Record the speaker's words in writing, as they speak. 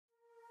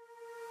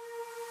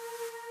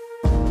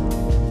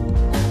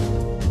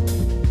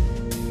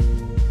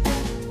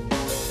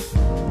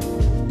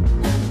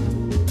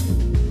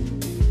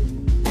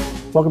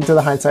Welcome to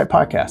the Hindsight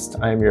Podcast.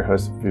 I am your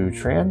host, Vu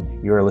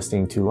Tran. You are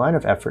listening to Line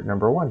of Effort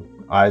number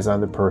 1, Eyes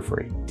on the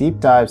Periphery, deep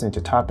dives into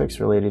topics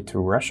related to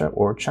Russia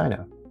or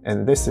China.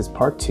 And this is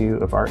part 2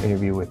 of our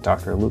interview with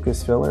Dr.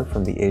 Lucas Filler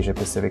from the Asia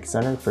Pacific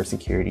Center for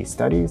Security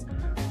Studies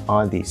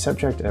on the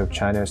subject of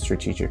China's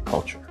strategic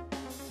culture.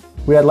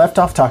 We had left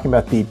off talking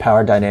about the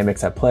power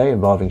dynamics at play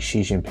involving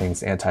Xi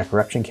Jinping's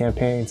anti-corruption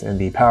campaigns and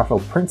the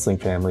powerful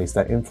princeling families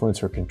that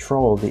influence or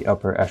control the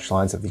upper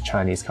echelons of the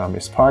Chinese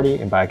Communist Party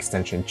and by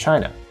extension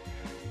China.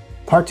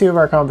 Part 2 of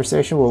our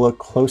conversation will look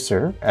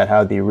closer at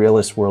how the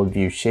realist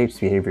worldview shapes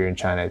behavior in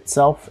China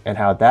itself and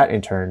how that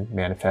in turn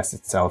manifests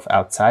itself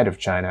outside of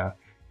China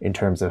in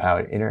terms of how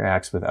it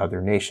interacts with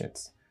other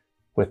nations.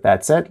 With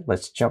that said,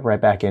 let's jump right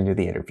back into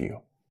the interview.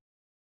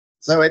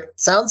 So it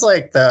sounds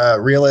like the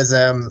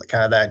realism,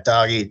 kind of that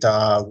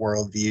dog-eat-dog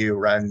worldview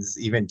runs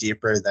even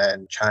deeper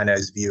than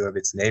China's view of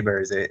its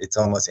neighbors. It's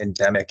almost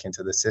endemic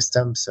into the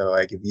system. So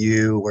like if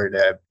you were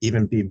to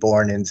even be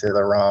born into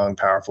the wrong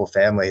powerful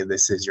family,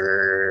 this is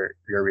your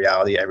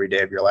reality every day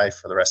of your life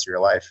for the rest of your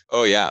life.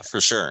 Oh yeah,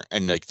 for sure.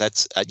 And like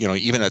that's,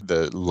 even at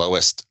the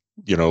lowest,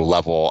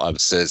 level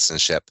of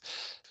citizenship.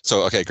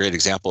 So, okay, great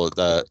example,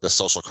 the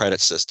social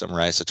credit system,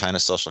 right? So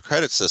China's social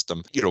credit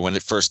system, when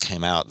it first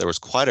came out, there was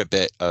quite a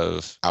bit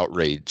of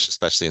outrage,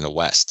 especially in the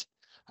West,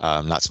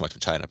 not so much in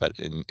China, but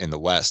in the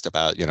West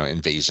about,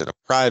 invasion of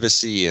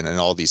privacy and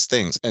all these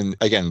things. And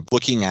again,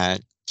 looking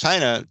at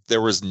China,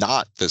 there was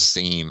not the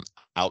same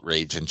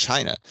outrage in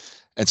China.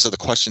 And so the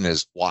question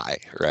is why,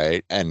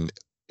 right? And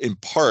in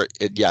part,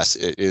 it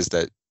is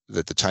that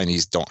the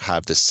Chinese don't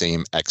have the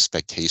same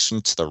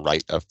expectation to the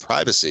right of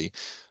privacy.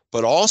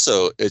 But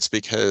also it's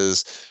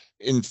because,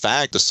 in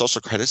fact, the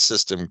social credit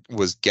system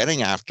was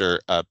getting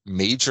after a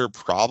major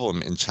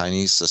problem in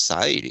Chinese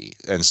society.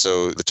 And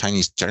so the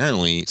Chinese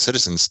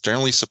citizens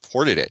generally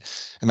supported it.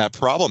 And that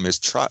problem is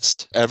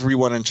trust.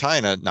 Everyone in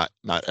China,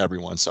 not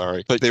everyone,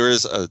 sorry, but there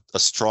is a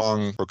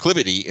strong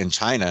proclivity in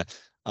China.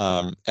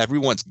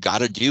 Everyone's got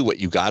to do what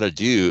you got to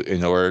do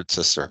in order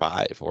to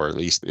survive, or at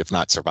least if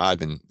not survive,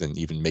 then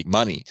even make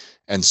money.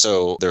 And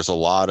so there's a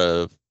lot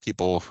of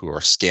people who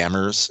are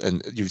scammers,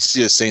 and you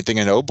see the same thing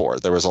in OBOR.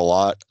 There's a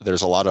lot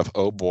of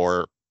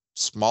OBOR,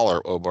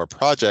 smaller OBOR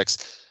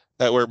projects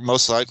that were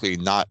most likely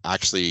not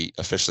actually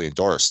officially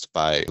endorsed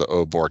by the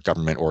OBOR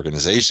government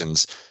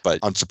organizations,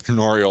 but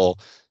entrepreneurial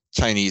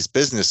Chinese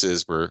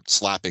businesses were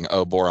slapping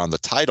OBOR on the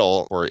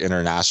title for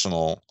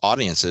international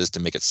audiences to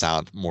make it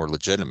sound more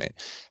legitimate.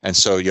 And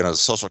so, the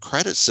social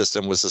credit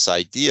system was this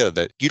idea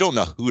that you don't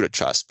know who to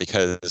trust,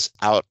 because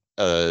without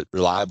a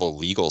reliable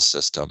legal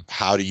system,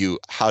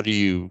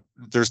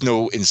 there's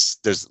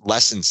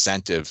less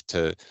incentive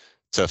to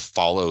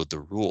follow the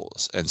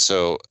rules. And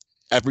so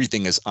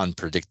everything is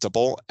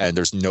unpredictable, and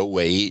there's no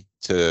way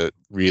to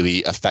really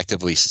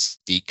effectively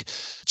seek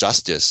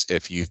justice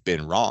if you've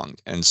been wrong.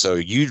 And so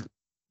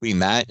between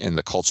that and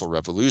the Cultural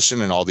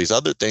Revolution and all these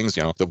other things,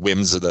 the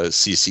whims of the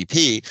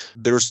CCP,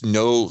 there's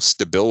no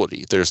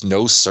stability, there's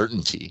no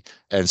certainty.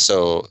 And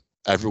so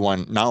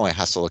everyone not only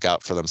has to look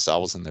out for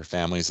themselves and their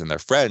families and their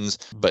friends,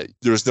 but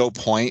there's no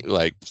point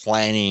like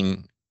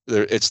planning.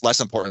 It's less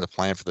important to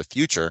plan for the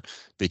future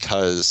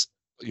because,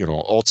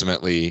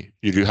 ultimately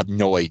you do have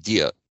no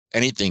idea.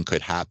 Anything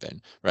could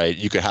happen, right?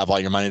 You could have all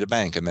your money in the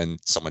bank and then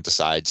someone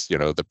decides,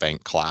 the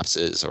bank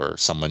collapses, or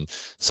some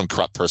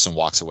corrupt person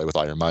walks away with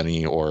all your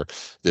money, or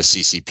the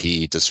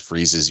CCP just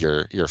freezes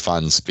your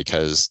funds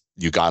because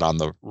you got on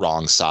the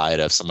wrong side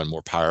of someone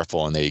more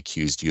powerful and they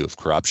accused you of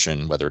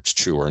corruption, whether it's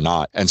true or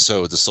not. And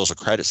so the social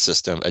credit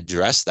system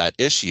addressed that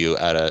issue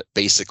at a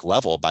basic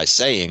level by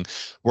saying,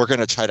 we're going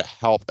to try to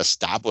help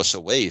establish a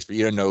way for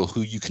you to know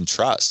who you can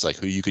trust, like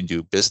who you can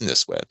do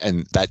business with.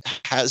 And that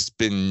has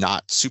been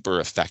not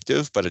super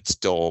effective, but it's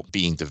still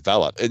being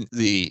developed. And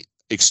the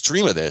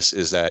extreme of this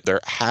is that there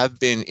have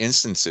been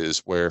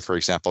instances where, for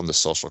example, in the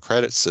social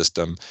credit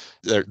system,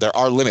 there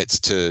are limits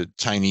to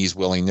Chinese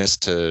willingness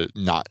to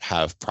not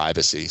have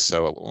privacy.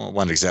 So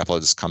one example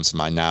that just comes to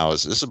mind now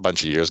is a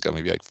bunch of years ago,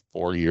 maybe like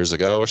 4 years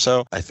ago or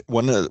so.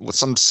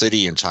 Some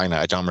city in China,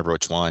 I don't remember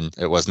which one.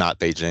 It was not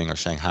Beijing or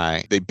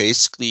Shanghai. They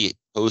basically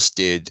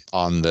posted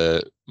on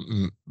the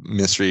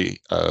Ministry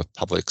of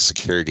Public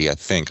Security, I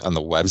think, on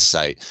the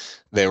website.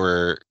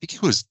 I think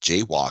it was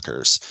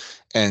jaywalkers.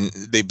 And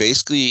they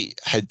basically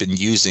had been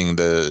using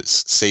the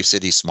Safe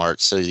City,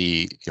 Smart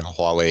City,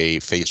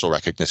 Huawei facial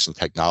recognition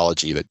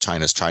technology that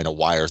China's trying to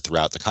wire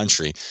throughout the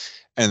country.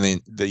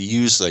 And they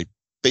use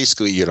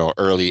basically,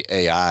 early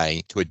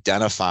AI to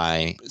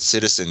identify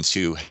citizens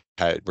who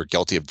were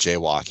guilty of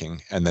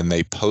jaywalking. And then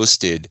they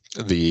posted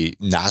the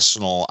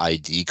national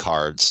ID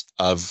cards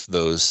of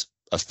those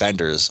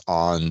offenders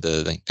on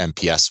the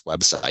MPS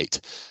website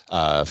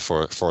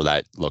for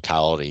that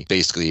locality,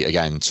 basically,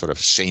 again, sort of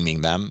shaming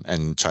them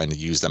and trying to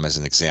use them as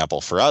an example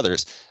for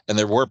others. And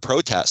there were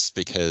protests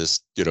because,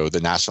 the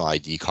national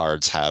ID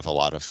cards have a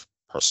lot of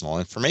personal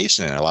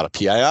information and a lot of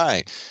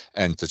PII.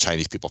 And the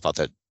Chinese people felt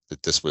that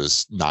this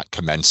was not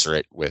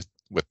commensurate with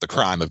with the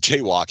crime of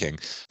jaywalking.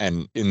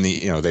 And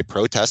they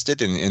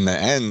protested, and in the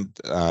end,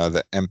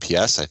 the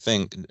MPS, I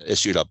think,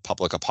 issued a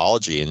public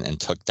apology and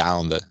took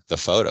down the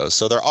photos.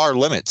 So there are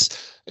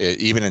limits,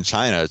 even in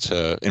China,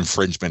 to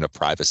infringement of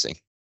privacy.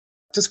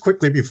 Just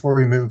quickly before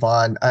we move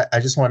on,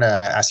 I just want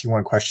to ask you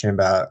one question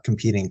about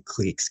competing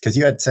cliques, because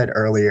you had said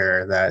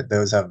earlier that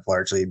those have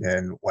largely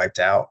been wiped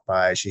out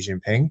by Xi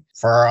Jinping.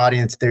 For our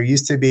audience, there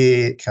used to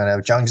be kind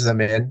of Jiang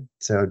Zemin,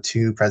 so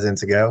 2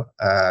 presidents ago,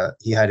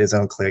 he had his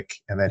own clique,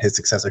 and then his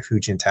successor Hu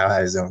Jintao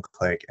had his own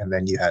clique, and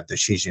then you had the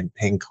Xi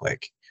Jinping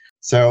clique.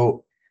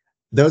 So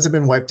those have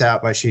been wiped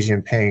out by Xi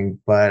Jinping,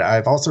 but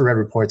I've also read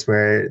reports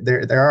where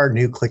there are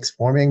new cliques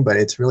forming, but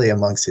it's really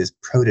amongst his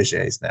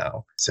proteges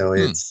now. So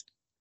it's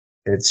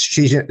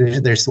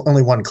there's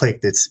only one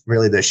clique that's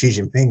really the Xi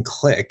Jinping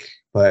clique,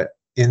 but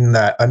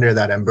under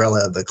that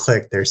umbrella of the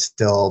clique, there's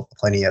still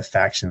plenty of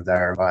factions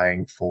that are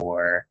vying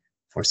for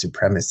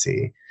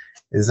supremacy.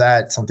 Is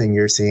that something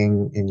you're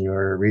seeing in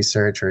your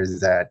research, or is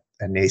that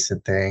a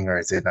nascent thing, or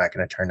is it not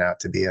going to turn out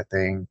to be a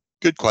thing?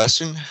 Good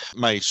question.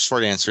 My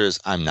short answer is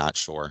I'm not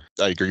sure.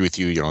 I agree with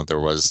you. There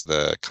was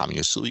the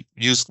Communist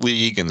Youth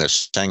League and the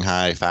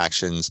Shanghai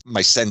factions.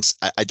 My sense,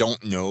 I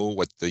don't know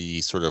what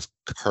the sort of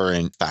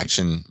current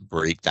faction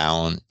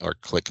breakdown or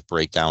clique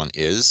breakdown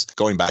is.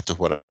 Going back to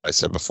what I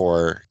said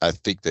before, I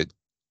think that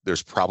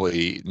there's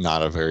probably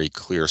not a very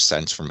clear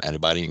sense from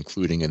anybody,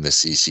 including in the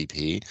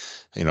CCP.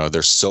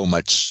 There's so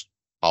much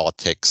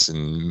politics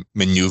and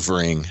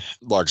maneuvering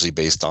largely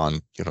based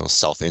on,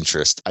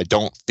 self-interest. I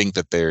don't think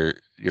that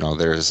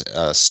there's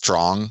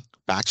strong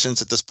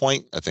factions at this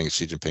point. I think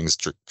Xi Jinping's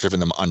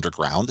driven them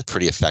underground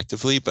pretty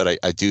effectively, but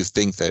I do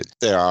think that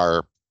there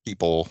are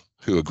people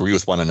who agree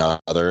with one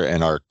another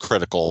and are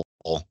critical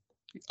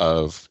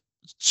of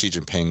Xi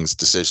Jinping's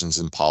decisions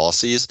and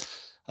policies.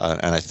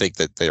 And I think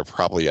that they are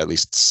probably at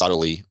least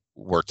subtly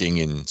working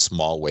in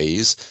small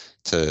ways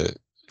to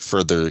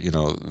further,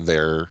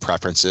 their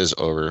preferences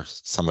over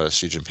some of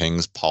Xi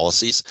Jinping's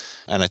policies.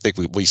 And I think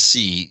we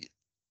see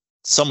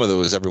some of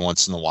those every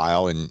once in a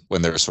while, and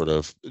when they're sort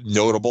of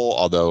notable,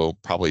 although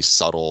probably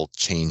subtle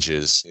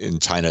changes in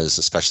China's,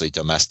 especially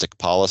domestic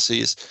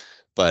policies.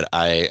 But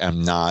I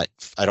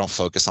don't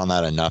focus on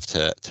that enough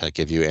to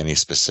give you any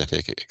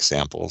specific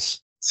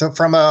examples. So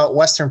from a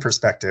Western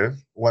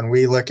perspective, when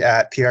we look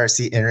at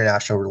PRC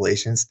international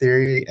relations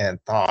theory and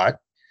thought,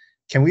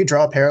 can we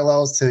draw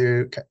parallels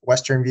to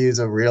Western views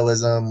of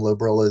realism,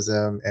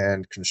 liberalism,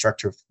 and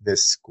constructivist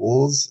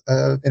schools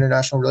of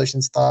international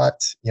relations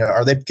thought?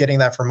 Are they getting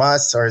that from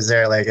us, or is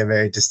there like a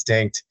very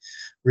distinct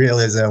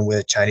realism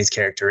with Chinese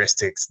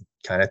characteristics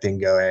kind of thing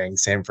going?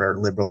 Same for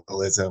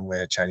liberalism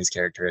with Chinese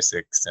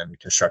characteristics and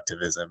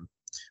constructivism.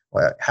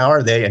 How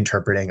are they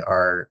interpreting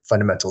our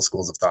fundamental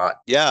schools of thought?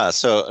 Yeah,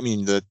 so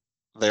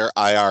their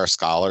IR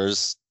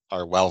scholars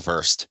are well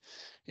versed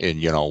in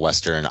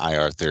Western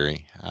IR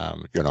theory. I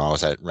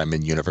was at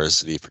Renmin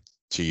University for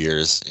 2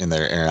 years in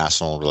their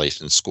international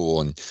relations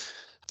school, and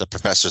the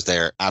professors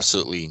there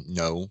absolutely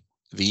know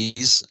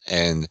these,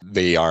 and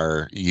they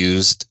are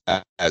used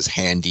as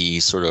handy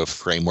sort of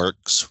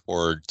frameworks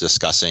for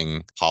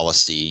discussing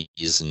policies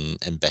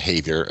and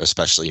behavior,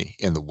 especially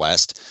in the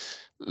West.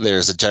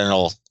 There's a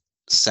general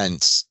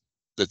sense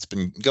that's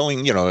been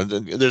going,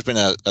 there's been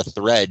a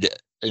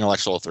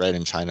intellectual thread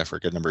in China for a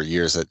good number of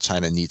years that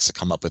China needs to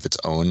come up with its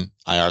own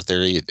IR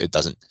theory.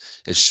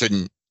 It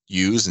shouldn't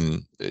use,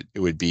 and it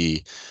would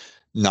be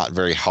not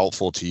very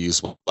helpful to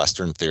use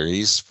Western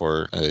theories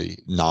for a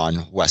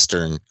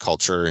non-Western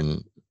culture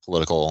and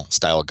political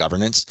style of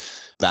governance.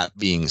 That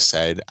being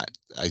said,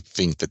 I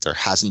think that there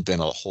hasn't been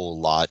a whole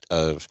lot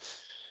of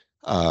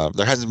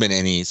there hasn't been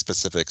any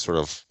specific sort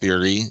of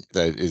theory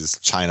that is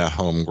China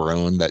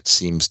homegrown that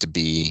seems to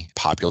be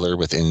popular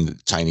within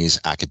Chinese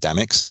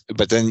academics.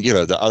 But then,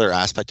 the other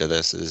aspect of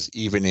this is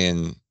even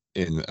in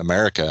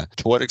America,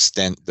 to what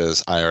extent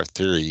does IR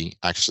theory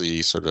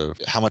actually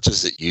how much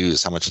is it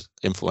used? How much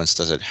influence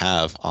does it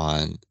have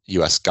on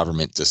US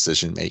government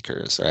decision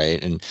makers, right?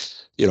 And,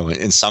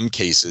 in some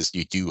cases,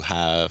 you do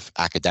have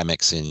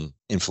academics in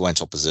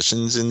influential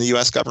positions in the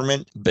US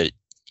government, but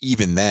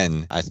even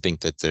then, I think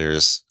that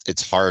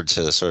it's hard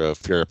to sort of,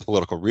 if you're a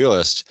political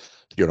realist,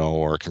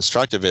 or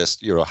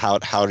constructivist,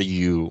 how do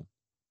you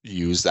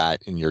use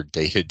that in your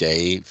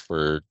day-to-day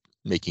for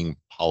making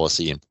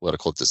policy and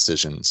political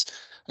decisions?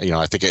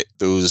 I think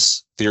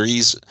those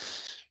theories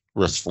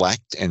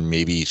reflect and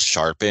maybe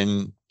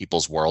sharpen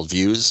people's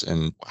worldviews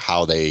and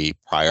how they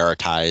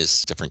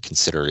prioritize different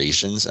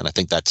considerations. And I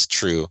think that's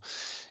true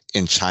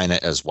in China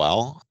as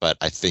well. But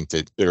I think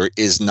that there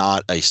is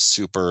not a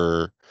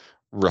super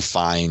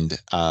refined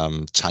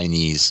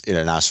Chinese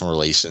international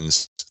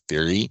relations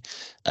theory.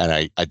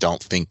 And I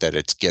don't think that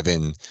it's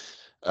given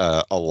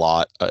a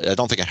lot. I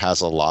don't think it has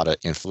a lot of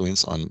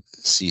influence on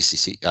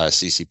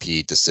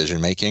CCP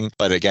decision making.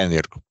 But again,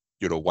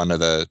 one of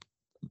the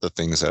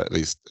things that, at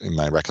least in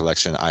my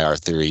recollection, IR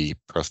theory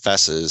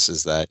professes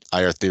is that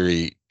IR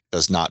theory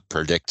does not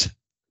predict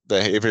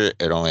behavior.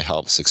 It only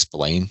helps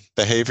explain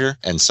behavior.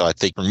 And so I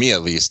think, for me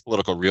at least,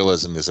 political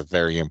realism is a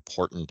very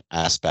important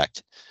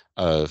aspect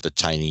of the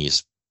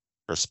Chinese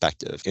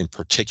perspective. In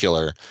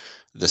particular,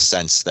 the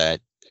sense that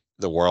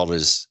the world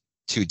is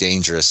too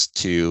dangerous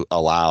to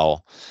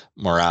allow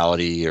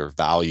morality or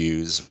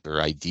values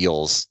or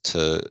ideals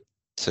to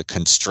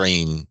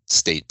constrain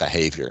state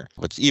behavior.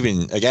 But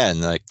even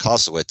again, like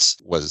Clausewitz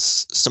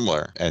was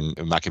similar, and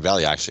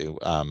Machiavelli actually.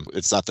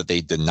 It's not that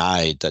they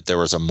denied that there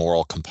was a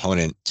moral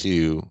component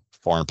to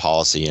foreign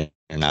policy and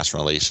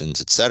international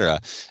relations, etc.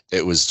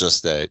 It was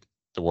just that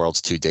the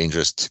world's too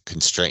dangerous to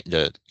constrain,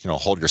 to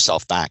hold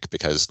yourself back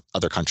because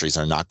other countries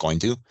are not going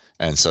to,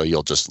 and so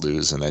you'll just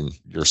lose, and then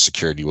your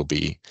security will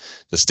be,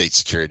 the state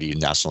security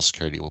and national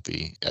security will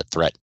be at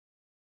threat.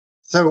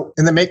 So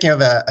in the making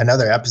of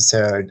another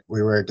episode,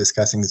 we were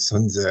discussing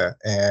Sun Tzu,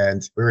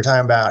 and we were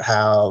talking about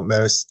how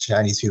most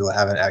Chinese people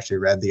haven't actually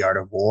read The Art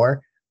of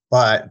War,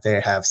 but they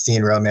have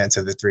seen Romance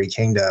of the Three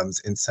Kingdoms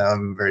in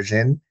some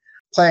version.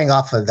 Playing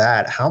off of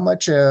that, how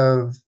much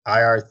of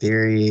IR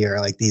theory or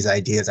like these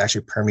ideas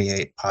actually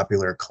permeate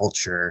popular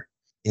culture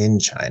in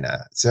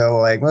China? So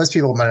like most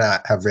people might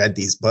not have read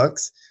these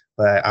books,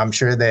 but I'm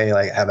sure they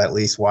like have at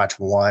least watched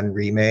one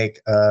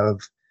remake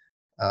of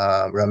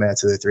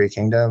Romance of the Three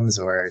Kingdoms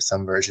or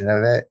some version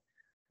of it.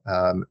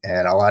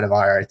 And a lot of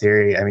IR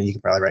theory, I mean, you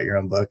can probably write your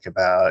own book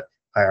about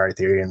IR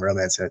theory and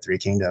Romance of the Three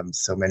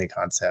Kingdoms. So many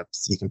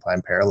concepts you can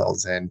find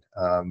parallels in.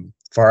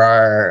 For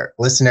our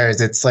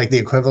listeners, it's like the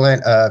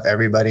equivalent of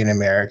everybody in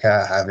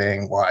America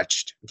having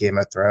watched Game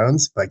of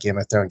Thrones, but Game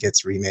of Thrones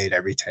gets remade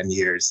every 10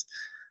 years.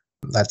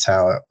 That's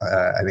how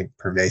I think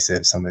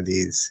pervasive some of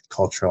these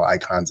cultural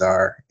icons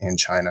are in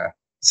China.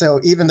 So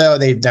even though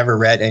they've never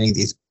read any of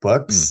these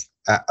books,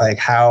 like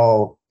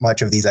how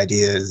much of these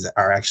ideas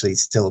are actually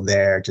still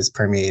there, just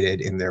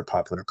permeated in their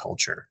popular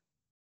culture?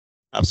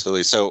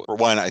 Absolutely. So for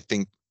one, I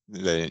think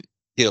the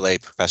PLA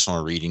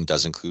professional reading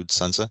does include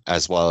Sun Tzu,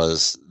 as well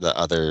as the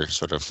other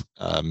sort of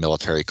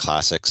military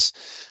classics.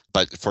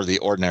 But for the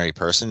ordinary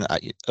person,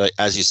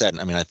 as you said,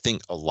 I mean, I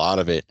think a lot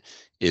of it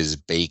is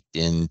baked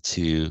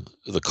into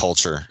the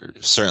culture,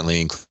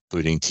 certainly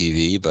including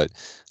TV, but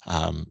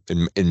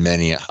in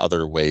many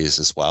other ways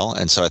as well.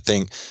 And so I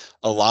think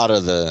a lot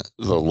of the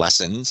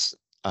lessons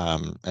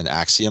and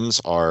axioms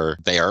are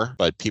there,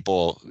 but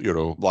people, a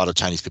lot of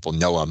Chinese people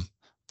know them,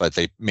 but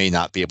they may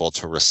not be able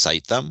to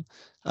recite them.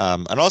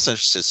 I'm also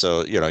interested,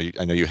 so,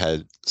 I know you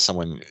had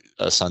someone,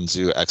 a Sun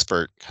Tzu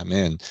expert, come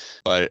in,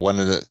 but one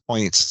of the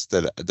points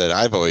that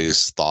I've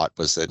always thought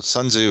was that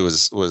Sun Tzu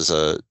was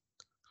a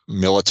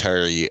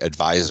military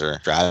advisor,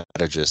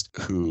 strategist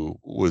who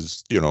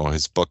was,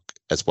 his book,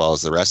 as well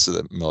as the rest of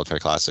the military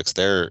classics,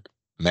 they're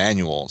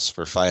manuals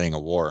for fighting a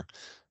war.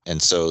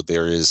 And so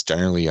there is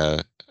generally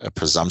a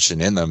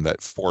presumption in them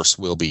that force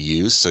will be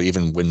used. So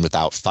even when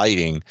without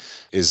fighting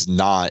is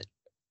not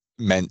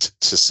meant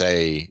to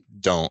say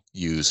don't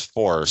use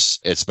force.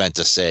 It's meant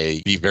to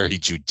say be very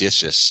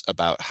judicious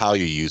about how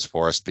you use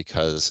force,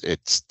 because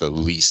it's the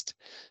least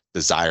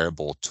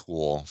desirable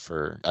tool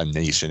for a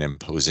nation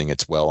imposing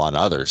its will on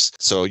others.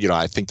 So,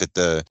 I think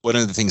that one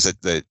of the things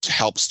that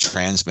helps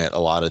transmit a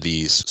lot of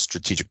these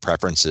strategic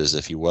preferences,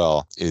 if you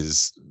will,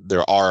 is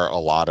there are a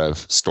lot of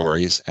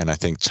stories. And I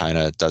think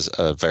China does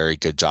a very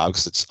good job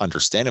because it's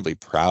understandably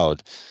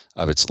proud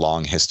of its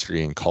long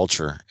history and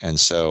culture. And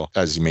so,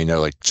 as you may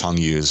know, like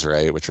Chongyus,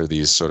 right, which are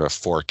these sort of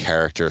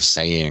 4-character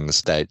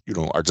sayings that,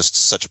 are just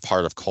such a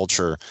part of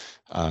culture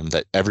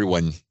that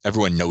everyone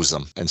knows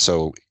them. And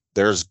so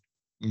there's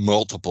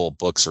multiple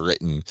books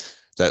written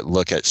that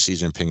look at Xi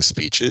Jinping's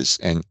speeches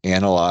and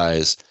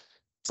analyze,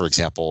 for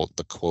example,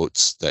 the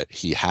quotes that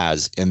he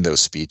has in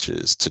those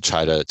speeches to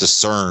try to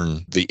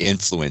discern the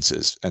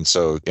influences. And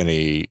so in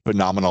a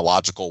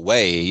phenomenological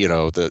way,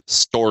 the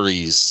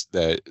stories,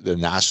 the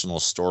national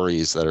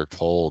stories that are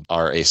told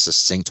are a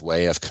succinct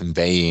way of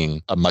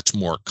conveying a much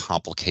more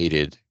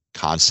complicated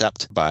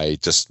concept by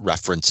just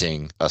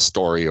referencing a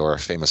story or a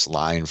famous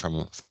line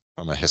from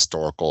a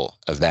historical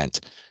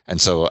event. And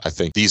so I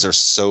think these are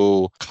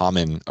so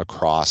common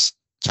across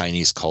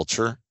Chinese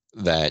culture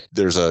that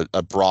there's a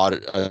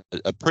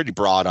pretty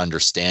broad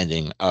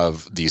understanding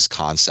of these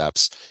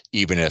concepts,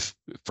 even if,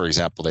 for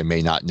example, they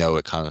may not know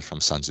it comes from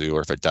Sun Tzu,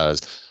 or if it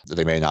does,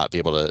 they may not be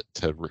able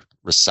to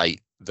recite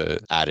the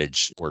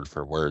adage word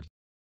for word.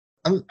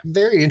 I'm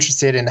very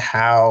interested in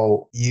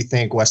how you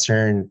think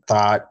Western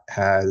thought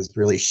has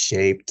really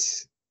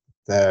shaped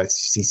the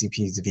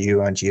CCP's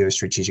view on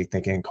geostrategic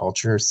thinking and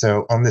culture.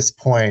 So on this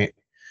point,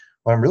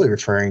 what I'm really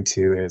referring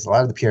to is a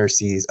lot of the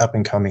PRC's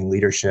up-and-coming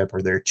leadership,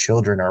 or their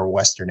children, are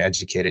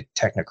Western-educated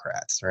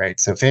technocrats, right?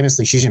 So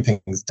famously, Xi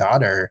Jinping's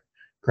daughter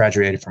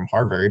graduated from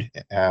Harvard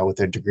with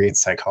a degree in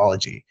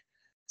psychology.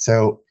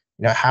 So,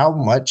 how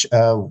much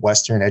of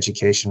Western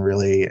education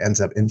really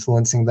ends up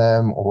influencing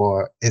them?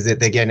 Or is it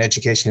they get an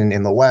education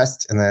in the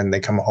West and then they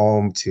come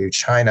home to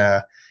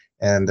China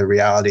and the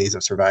realities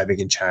of surviving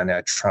in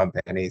China trump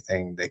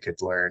anything they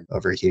could learn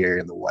over here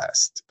in the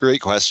West?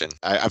 Great question.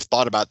 I've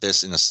thought about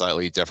this in a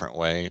slightly different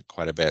way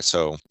quite a bit.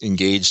 So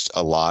engaged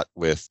a lot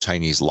with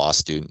Chinese law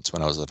students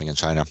when I was living in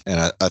China.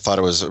 And I thought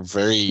it was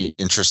very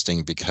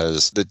interesting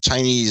because the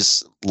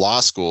Chinese law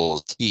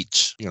schools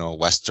teach,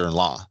 Western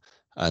law.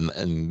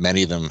 And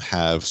many of them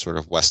have sort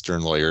of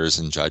Western lawyers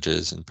and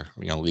judges and,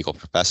 legal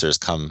professors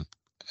come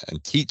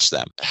and teach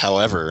them.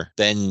 However,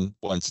 then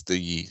once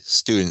the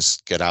students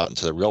get out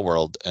into the real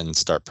world and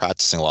start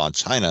practicing law in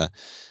China,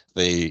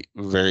 they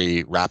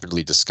very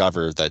rapidly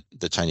discover that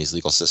the Chinese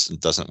legal system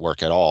doesn't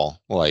work at all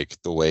like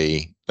the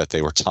way that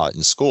they were taught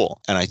in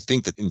school. And I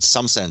think that in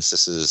some sense,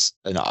 this is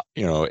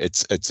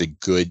it's a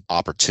good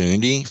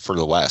opportunity for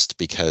the West,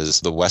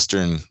 because the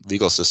Western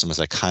legal system, as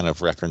I kind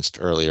of referenced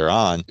earlier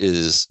on,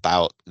 is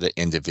about the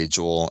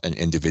individual and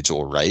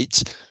individual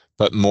rights.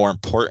 But more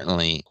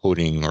importantly,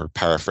 quoting or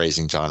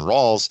paraphrasing John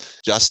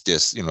Rawls,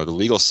 justice, the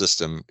legal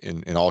system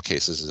in all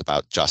cases is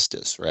about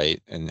justice,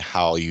 right? And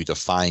how you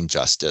define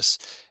justice.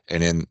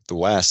 And in the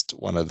West,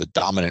 one of the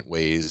dominant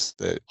ways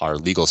that our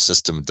legal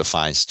system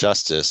defines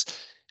justice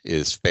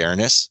is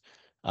fairness,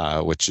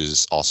 which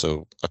is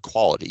also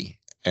equality.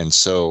 And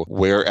so,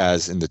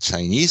 whereas in the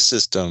Chinese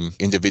system,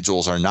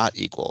 individuals are not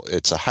equal,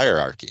 it's a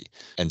hierarchy.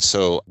 And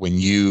so when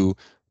you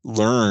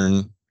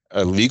learn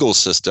a legal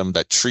system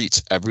that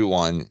treats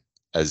everyone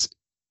as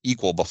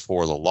equal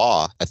before the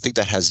law, I think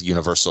that has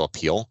universal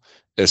appeal,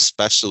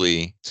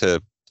 especially to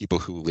people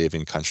who live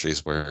in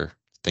countries where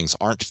things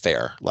aren't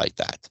fair like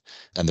that,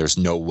 and there's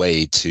no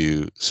way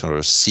to sort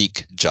of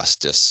seek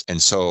justice.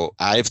 And so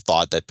I've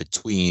thought that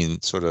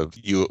between sort of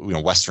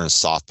Western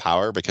soft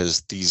power,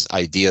 because these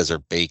ideas are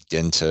baked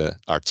into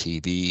our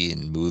TV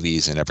and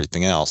movies and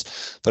everything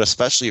else, but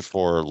especially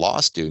for law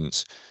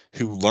students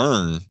who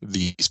learn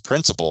these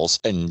principles,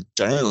 and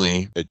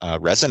generally it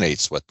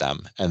resonates with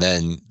them, and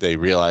then they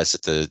realize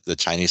that the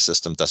Chinese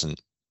system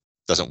doesn't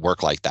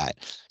work like that.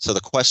 So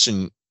the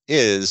question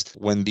is,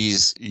 when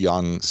these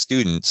young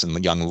students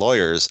and young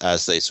lawyers,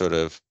 as they sort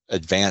of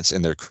advance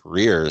in their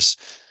careers,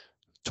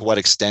 to what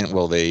extent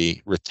will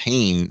they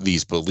retain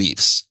these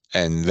beliefs?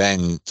 And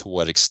then to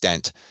what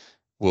extent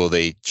will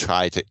they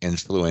try to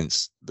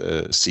influence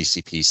the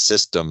CCP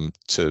system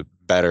to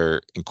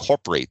better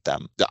incorporate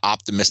them? The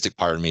optimistic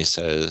part of me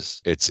says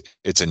it's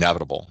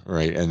inevitable,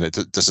 right? And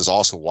this is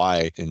also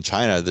why in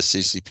China, the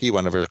CCP,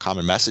 one of their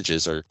common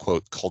messages are,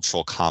 quote,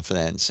 cultural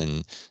confidence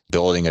and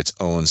building its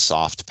own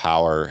soft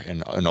power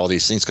and all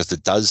these things, because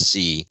it does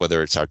see,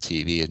 whether it's our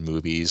TV and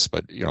movies,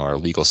 but our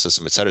legal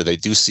system, et cetera, they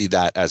do see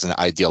that as an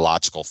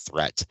ideological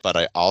threat. But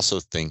I also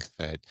think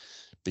that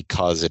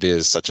because it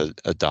is such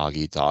a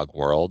dog-eat-dog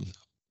world,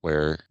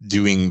 where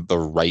doing the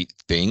right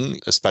thing,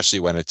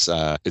 especially when it's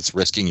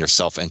risking your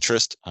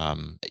self-interest,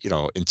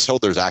 until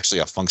there's actually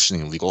a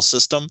functioning legal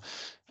system,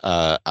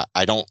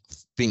 I don't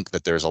think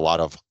that there's a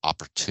lot of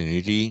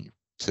opportunity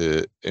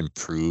to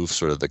improve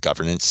sort of the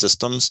governance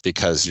systems,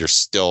 because you're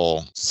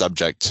still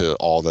subject to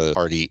all the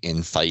party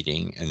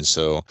infighting. And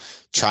so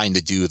trying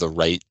to do the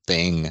right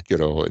thing,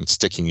 and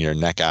sticking your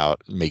neck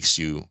out makes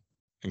you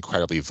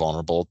incredibly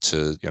vulnerable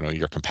to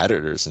your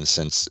competitors. And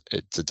since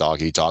it's a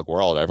dog-eat-dog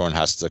world, everyone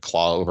has to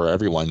claw over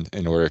everyone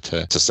in order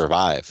to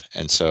survive.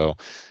 And so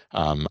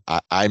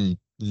I'm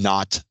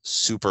not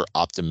super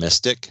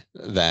optimistic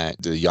that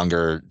the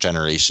younger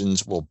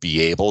generations will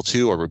be able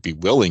to or would be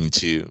willing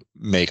to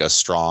make a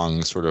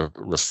strong sort of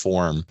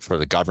reform for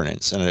the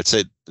governance. And I'd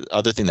say the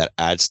other thing that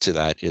adds to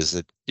that is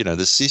that the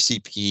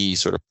CCP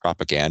sort of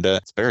propaganda,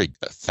 it's very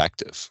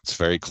effective. It's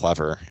very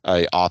clever.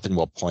 I often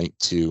will point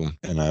to,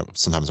 and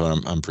sometimes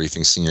when I'm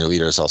briefing senior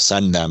leaders, I'll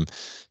send them.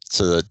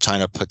 So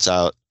China puts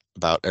out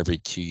about every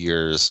 2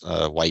 years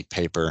a white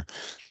paper,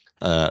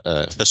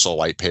 official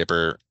white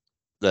paper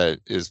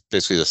that is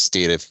basically the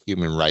state of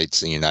human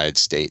rights in the United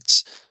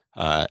States.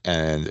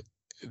 And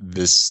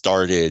this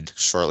started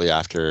shortly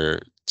after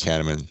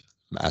Tiananmen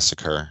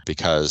massacre,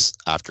 because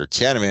after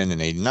Tiananmen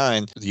in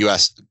 '89, the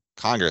U.S.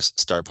 Congress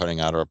started putting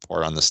out a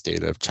report on the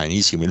state of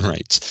Chinese human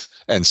rights.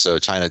 And so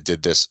China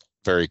did this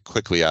very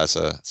quickly as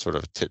a sort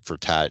of tit for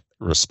tat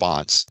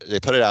response. They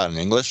put it out in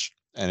English,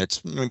 and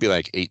it's maybe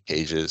like 8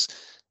 pages.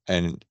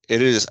 And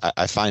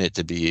I find it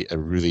to be a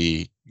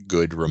really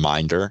good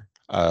reminder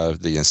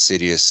of the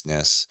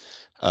insidiousness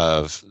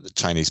of the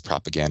Chinese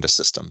propaganda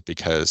system,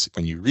 because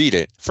when you read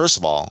it, first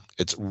of all,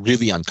 it's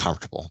really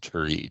uncomfortable to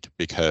read,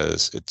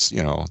 because it's,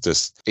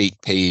 this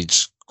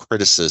 8-page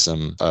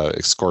criticism,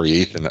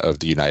 excoriation of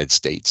the United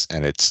States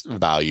and its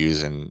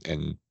values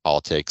and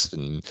politics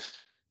and,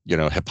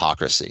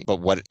 hypocrisy. But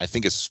what I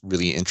think is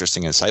really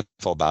interesting and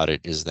insightful about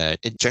it is that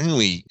it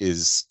generally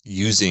is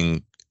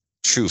using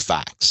true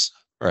facts,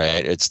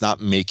 right? It's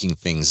not making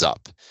things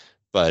up,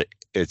 but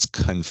it's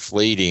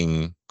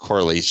conflating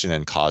correlation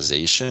and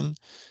causation.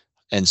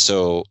 And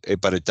so,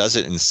 but it does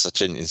it in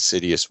such an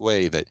insidious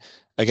way that,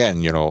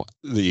 again,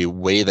 the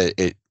way that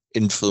it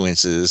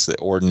influences the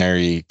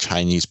ordinary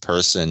Chinese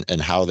person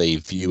and how they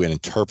view and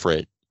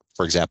interpret,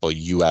 for example,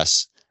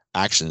 U.S.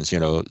 actions,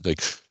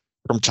 like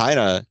from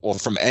China or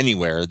from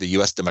anywhere, the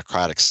US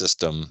democratic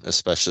system,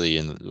 especially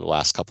in the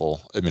last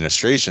couple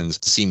administrations,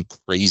 seem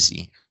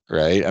crazy,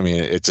 right? I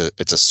mean, it's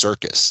a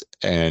circus,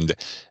 and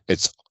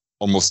it's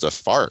almost a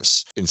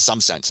farce in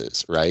some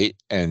senses, right?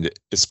 And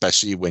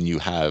especially when you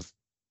have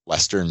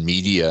Western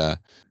media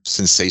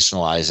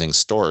sensationalizing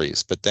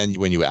stories. But then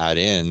when you add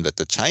in that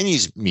the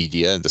Chinese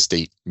media, the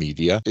state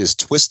media, is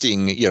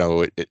twisting,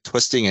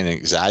 twisting and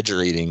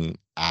exaggerating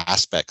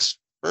aspects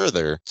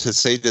further to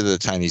say to the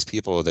Chinese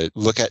people that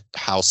look at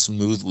how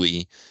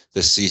smoothly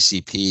the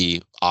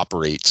CCP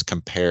operates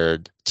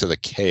compared to the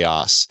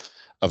chaos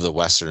of the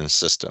Western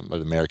system, of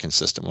the American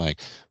system.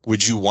 Like,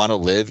 would you want to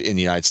live in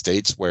the United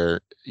States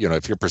where,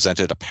 if you're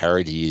presented a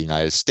parody of the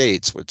United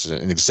States, which is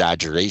an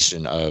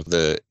exaggeration of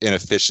the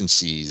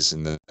inefficiencies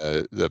and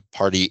the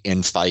party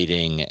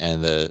infighting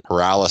and the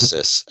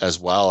paralysis, as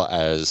well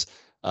as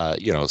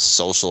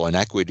social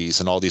inequities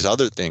and all these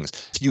other things.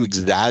 If you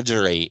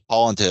exaggerate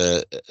all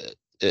into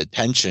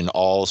attention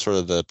all sort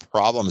of the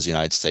problems the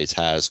United States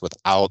has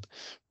without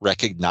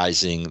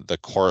recognizing the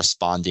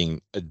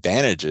corresponding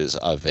advantages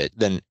of it,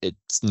 then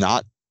it's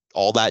not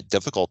all that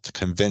difficult to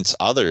convince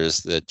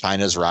others that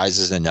China's rise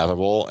is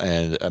inevitable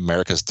and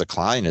America's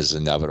decline is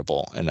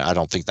inevitable. And I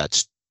don't think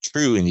that's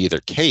true in either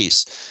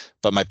case.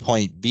 But my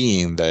point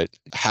being that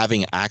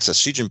having access,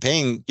 Xi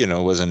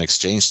Jinping, was an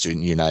exchange student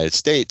in the United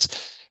States,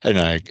 and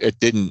it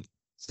didn't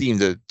seem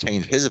to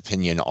change his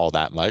opinion all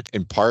that much.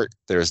 In part,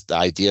 there's the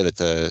idea that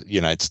the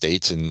United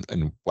States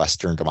and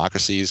Western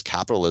democracies,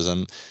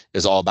 capitalism,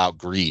 is all about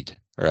greed,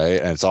 right?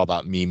 And it's all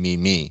about me, me,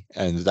 me.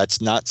 And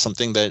that's not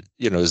something that,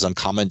 is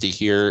uncommon to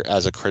hear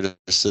as a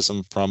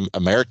criticism from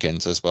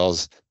Americans as well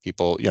as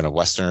people,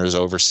 Westerners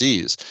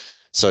overseas.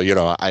 So,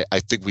 I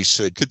think we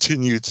should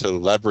continue to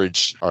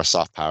leverage our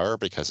soft power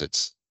because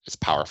it's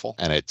powerful,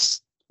 and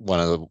it's one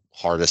of the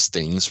hardest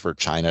things for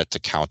China to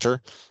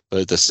counter. But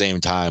at the same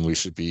time, we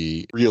should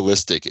be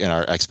realistic in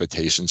our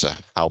expectations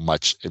of how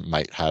much it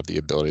might have the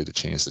ability to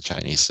change the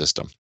Chinese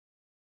system.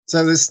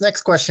 So this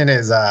next question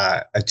is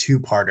a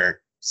two-parter.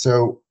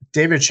 So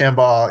David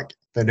Shambaugh,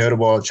 the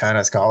notable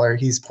China scholar,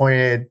 he's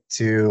pointed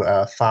to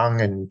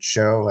Fang and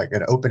Zhou, like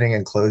an opening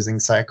and closing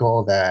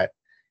cycle that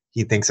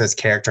he thinks has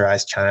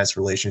characterized China's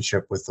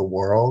relationship with the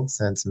world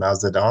since Mao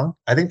Zedong.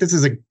 I think this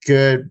is a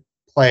good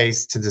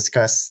place to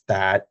discuss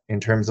that in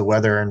terms of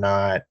whether or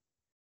not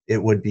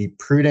it would be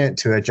prudent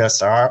to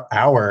adjust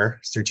our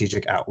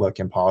strategic outlook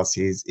and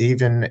policies,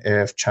 even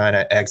if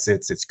China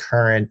exits its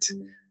current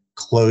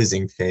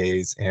closing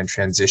phase and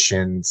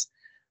transitions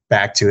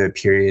back to a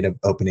period of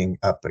opening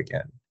up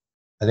again.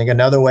 I think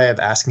another way of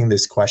asking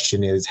this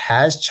question is,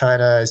 has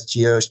China's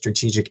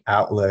geostrategic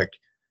outlook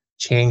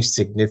changed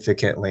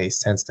significantly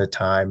since the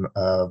time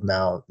of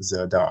Mao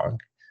Zedong?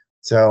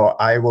 So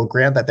I will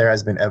grant that there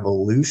has been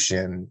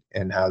evolution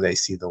in how they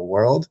see the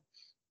world.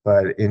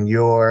 But in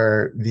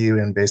your view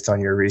and based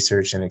on your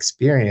research and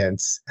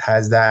experience,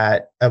 has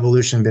that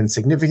evolution been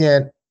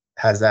significant?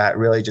 Has that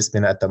really just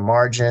been at the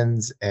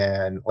margins?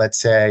 And let's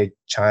say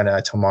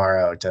China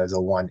tomorrow does a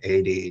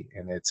 180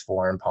 in its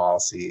foreign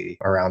policy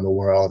around the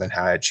world and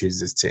how it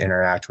chooses to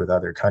interact with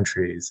other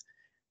countries.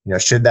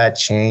 Should that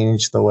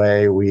change the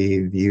way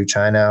we view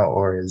China,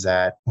 or is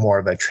that more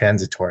of a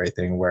transitory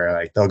thing where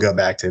like they'll go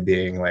back to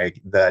being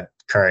like the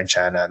current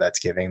China that's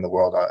giving the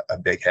world a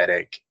big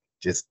headache?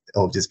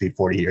 It'll just be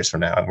 40 years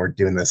from now, and we're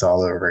doing this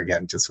all over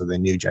again, just with a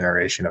new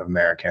generation of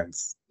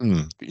Americans.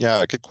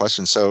 Yeah, good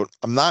question. So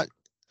I'm not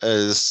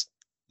as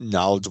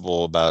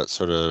knowledgeable about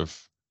sort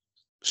of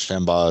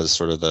Shambaugh's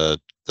sort of the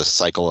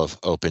cycle of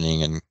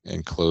opening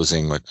and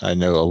closing. I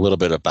know a little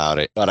bit about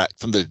it, but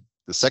from the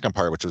second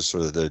part, which was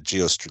sort of the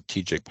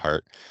geostrategic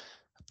part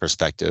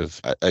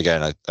perspective,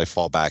 again, I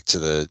fall back to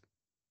the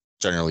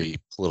generally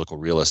political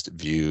realist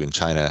view in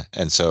China.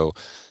 And so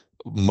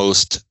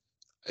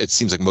it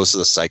seems like most of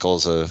the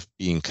cycles of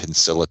being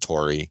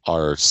conciliatory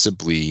are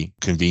simply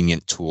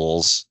convenient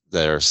tools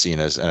that are seen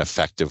as an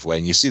effective way.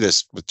 And you see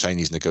this with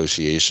Chinese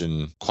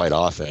negotiation quite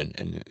often,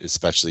 and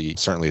especially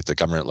certainly at the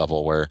government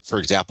level, where, for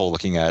example,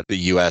 looking at the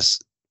US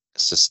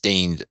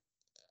sustained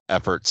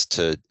efforts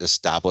to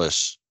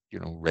establish,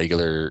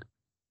 regular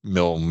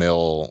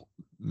mill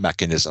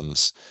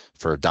mechanisms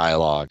for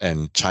dialogue,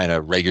 and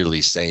China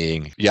regularly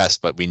saying, yes,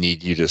 but we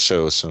need you to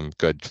show some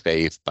good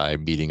faith by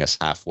meeting us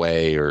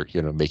halfway or,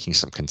 making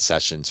some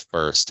concessions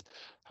first.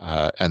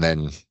 And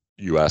then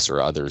US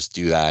or others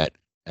do that.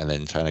 And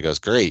then China goes,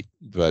 great,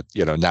 but,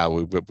 now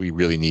we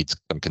really need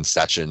some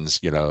concessions,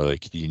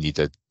 like you need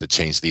to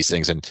change these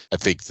things. And I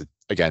think that,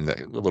 again,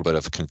 a little bit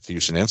of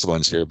Confucian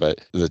influence here, but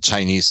the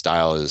Chinese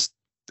style is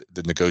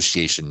the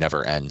negotiation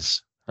never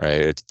ends,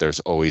 right?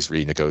 There's always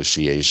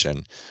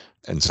renegotiation.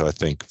 And so I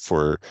think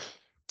for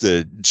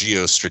the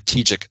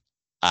geostrategic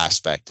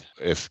aspect,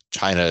 if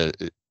China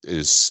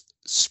is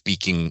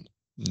speaking,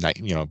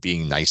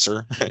 being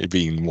nicer,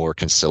 being more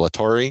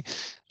conciliatory,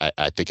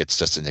 I think it's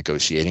just a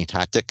negotiating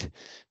tactic,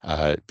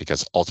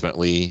 because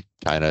ultimately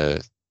China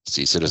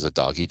sees it as a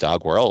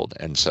dog-eat-dog world.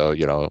 And so,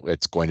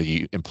 it's going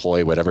to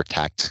employ whatever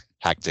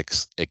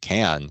tactics it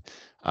can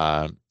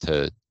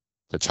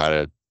to to try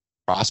to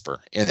prosper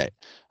in it.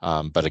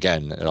 But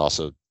again, it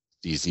also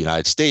sees the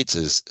United States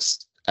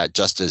is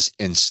just as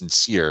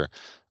insincere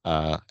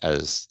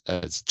as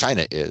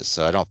China is.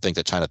 So I don't think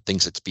that China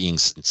thinks it's being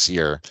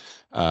sincere,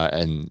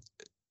 and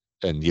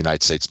the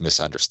United States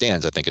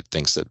misunderstands. I think it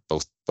thinks that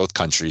both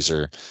countries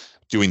are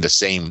doing the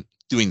same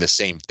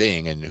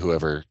thing, and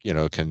whoever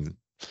can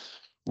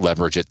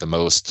leverage it the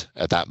most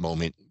at that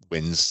moment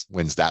wins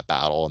that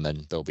battle, and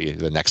then there'll be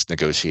the next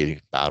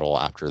negotiating battle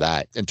after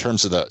that. In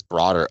terms of the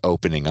broader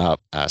opening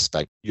up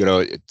aspect,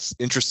 it's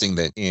interesting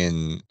that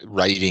in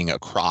writing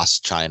across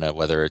China,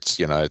 whether it's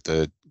at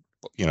the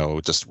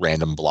just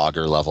random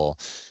blogger level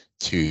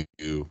to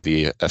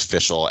the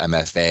official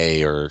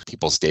MFA or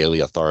People's Daily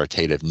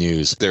authoritative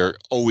news, they're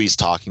always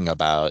talking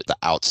about the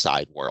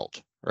outside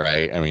world,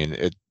 right? I mean,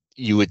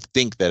 you would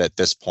think that at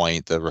this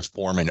point, the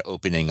reform and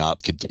opening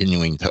up,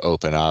 continuing to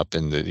open up,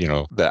 and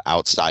the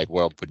outside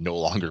world would no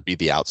longer be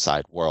the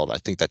outside world. I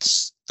think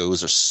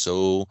those are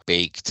so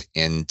baked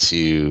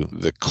into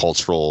the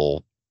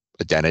cultural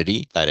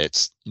identity that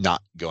it's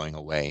not going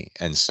away.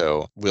 And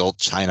so will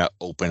China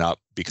open up,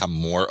 become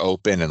more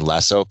open and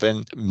less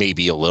open?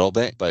 Maybe a little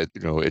bit, but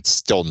it's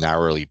still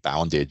narrowly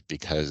bounded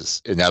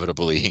because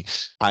inevitably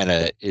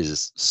China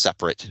is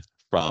separate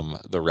from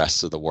the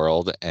rest of the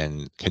world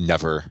and can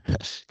never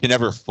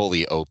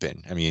fully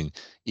open. I mean,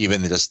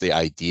 even just the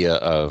idea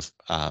of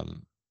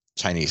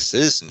Chinese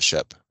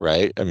citizenship,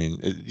 right? I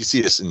mean, you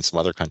see this in some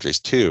other countries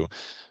too.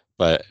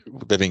 But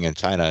living in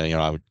China,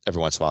 I would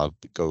every once in a while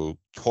go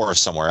tour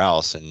somewhere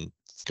else and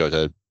go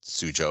to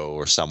Suzhou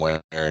or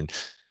somewhere, and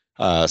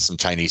some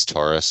Chinese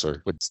tourists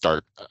would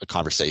start a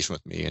conversation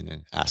with me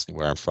and ask me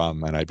where I'm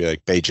from, and I'd be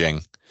like,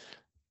 Beijing.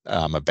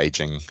 I'm a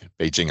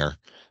Beijinger.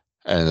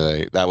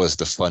 And that was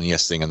the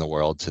funniest thing in the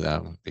world to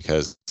them,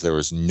 because there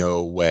was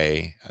no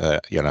way,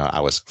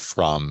 I was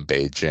from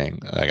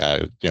Beijing. Like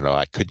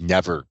I could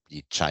never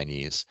be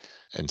Chinese.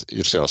 And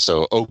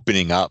so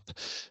opening up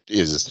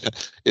is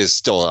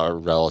still a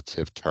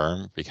relative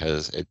term,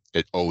 because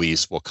it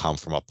always will come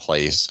from a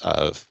place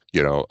of,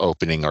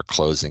 opening or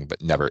closing,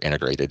 but never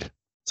integrated.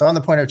 So on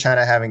the point of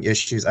China having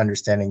issues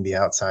understanding the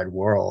outside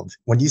world,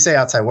 when you say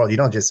outside world, you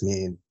don't just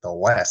mean the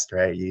West,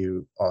 right?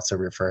 You also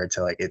refer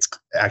to like its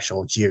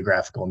actual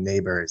geographical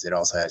neighbors. It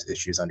also has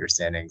issues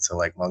understanding. So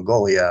like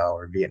Mongolia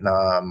or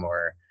Vietnam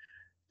or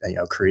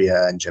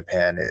Korea and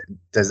Japan.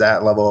 Does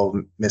that level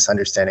of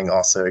misunderstanding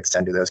also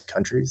extend to those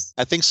countries?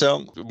 I think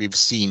so. We've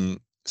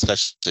seen,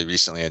 especially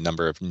recently, a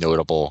number of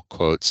notable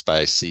quotes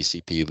by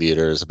CCP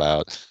leaders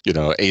about,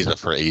 Asia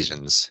for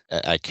Asians.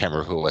 I can't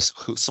remember who it was.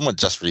 Someone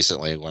just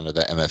recently, one of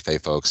the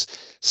MFA folks,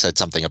 said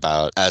something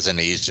about, as an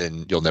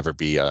Asian, you'll never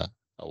be a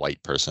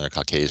white person or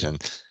Caucasian.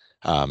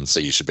 So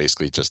you should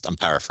basically just, I'm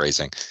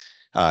paraphrasing.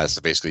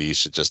 So basically, you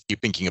should just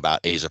keep thinking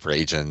about Asia for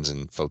Asians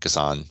and focus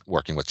on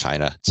working with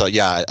China. So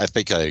yeah, I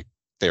think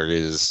there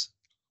is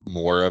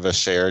more of a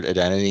shared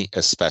identity,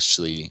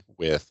 especially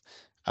with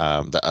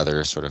the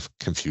other sort of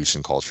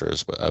Confucian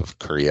cultures of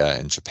Korea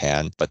and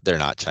Japan, but they're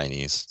not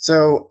Chinese.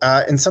 So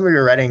in some of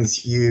your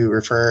writings,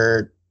 you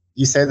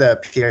say the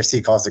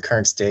PRC calls the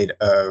current state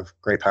of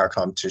great power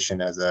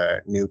competition as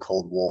a new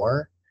Cold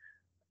War.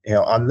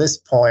 On this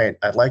point,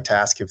 I'd like to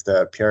ask if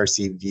the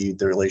PRC viewed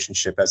the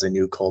relationship as a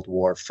new Cold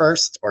War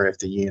first, or if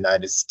the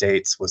United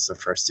States was the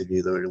first to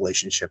view the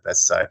relationship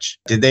as such.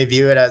 Did they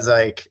view it as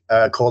like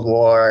a Cold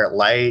War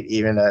light,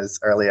 even as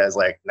early as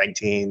like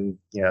in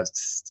the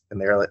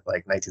early,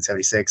 like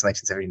 1976,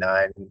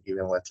 1979,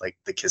 even with like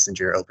the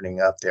Kissinger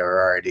opening up, they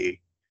were already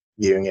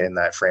viewing it in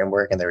that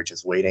framework and they were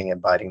just waiting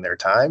and biding their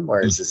time? Or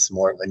is this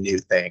more of a new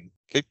thing?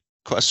 Good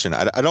question.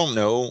 I don't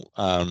know.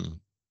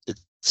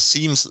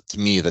 Seems to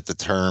me that the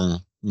term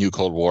New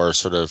Cold War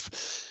sort of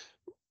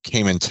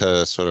came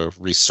into sort of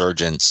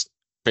resurgence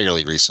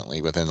fairly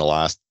recently, within the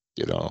last,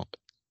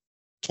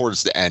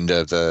 towards the end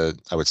of the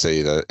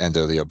end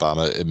of the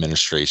Obama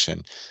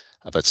administration,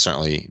 but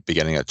certainly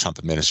beginning of Trump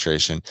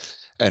administration.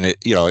 And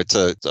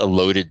it's a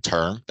loaded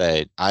term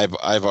that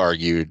I've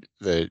argued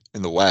that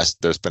in the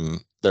West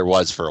there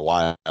was for a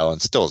while,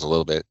 and still is a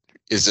little bit,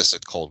 is this a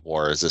Cold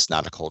War? Is this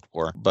not a Cold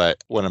War?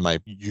 But one of my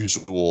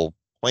usual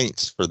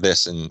points for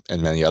this and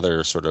many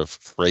other sort of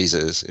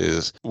phrases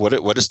is what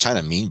does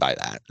China mean by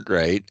that,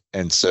 right?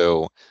 And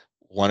so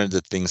one of the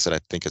things that I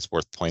think is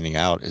worth pointing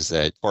out is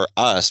that for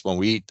us, when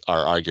we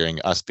are arguing,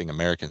 us being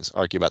Americans,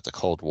 argue about the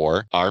Cold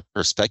War, our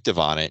perspective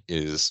on it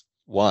is,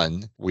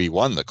 one, we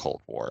won the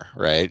Cold War,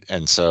 right?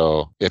 And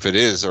so if it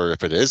is or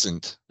if it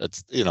isn't,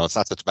 it's it's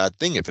not such a bad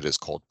thing if it is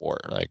Cold War.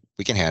 Like,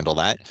 we can handle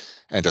that.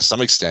 And to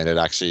some extent, it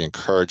actually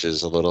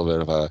encourages a little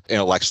bit of a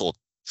intellectual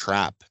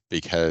trap,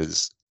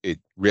 because it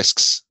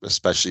risks,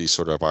 especially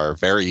sort of our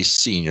very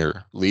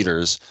senior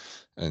leaders,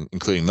 and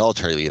including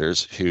military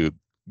leaders who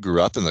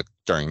grew up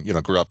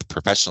grew up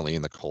professionally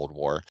in the Cold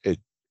War. It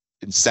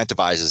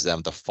incentivizes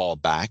them to fall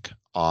back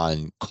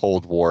on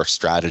Cold War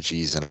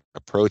strategies and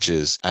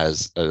approaches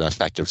as an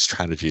effective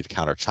strategy to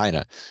counter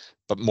China.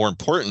 But more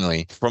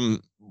importantly,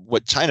 from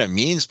what China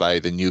means by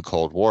the new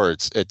Cold War,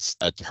 it's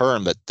a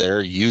term that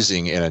they're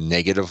using in a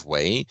negative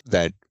way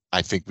that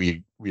I think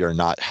we are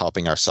not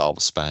helping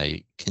ourselves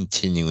by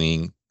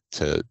continuing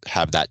to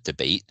have that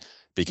debate,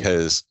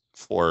 because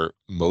for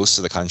most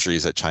of the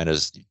countries that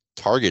China's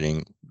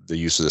targeting the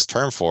use of this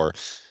term for,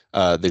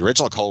 the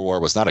original Cold War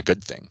was not a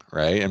good thing,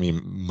 right? I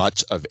mean,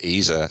 much of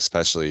Asia,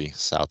 especially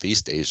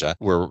Southeast Asia,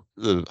 where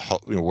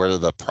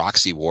the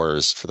proxy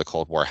wars for the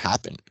Cold War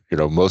happened.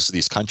 Most of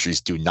these countries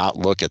do not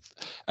look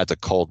at the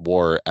Cold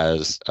War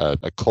as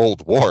a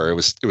Cold War. It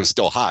was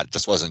still hot, it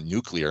just wasn't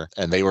nuclear,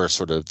 and they were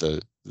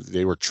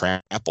they were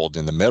trampled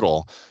in the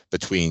middle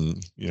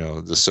between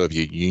the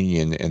Soviet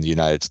Union and the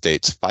United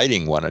States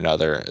fighting one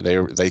another.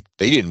 They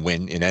didn't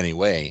win in any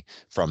way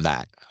from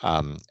that,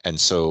 and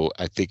so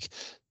I think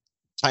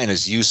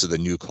China's use of the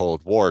new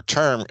Cold War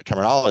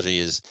terminology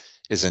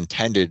is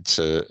intended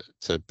to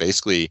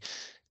basically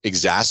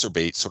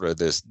exacerbate sort of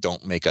this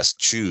 "don't make us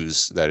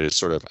choose" that is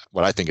sort of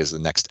what I think is the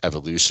next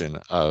evolution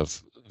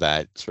of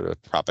that sort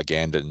of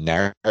propaganda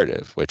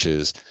narrative, which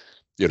is,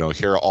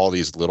 here are all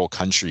these little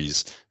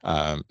countries,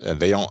 and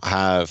they don't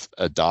have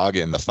a dog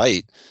in the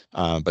fight,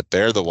 but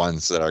they're the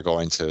ones that are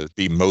going to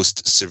be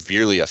most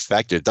severely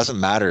affected. It doesn't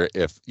matter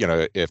if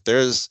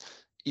there's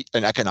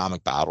an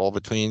economic battle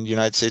between the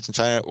United States and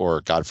China,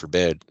 or God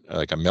forbid,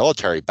 like a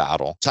military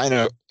battle.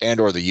 China and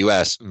or the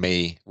US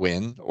may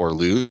win or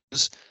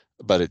lose,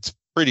 but it's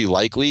pretty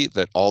likely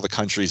that all the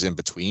countries in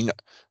between,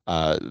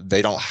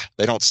 they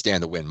don't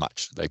stand to win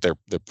much. Like they're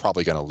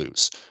probably going to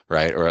lose,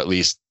 right? Or at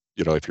least,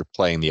 if you're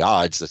playing the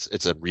odds,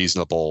 it's a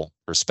reasonable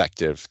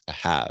perspective to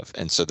have.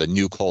 And so the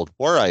new Cold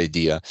War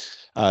idea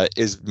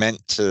is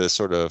meant to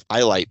sort of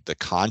highlight the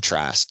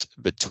contrast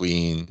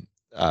between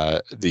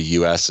the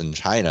US and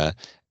China,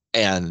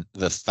 and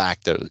the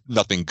fact that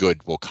nothing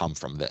good will come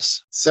from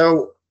this.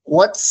 So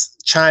what's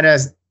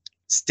China's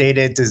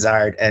stated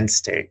desired end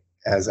state?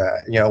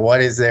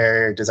 What is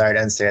their desired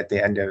end state at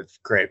the end of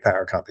great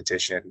power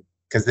competition?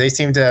 Because they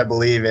seem to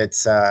believe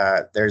there's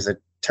a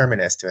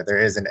terminus to it. There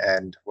is an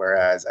end.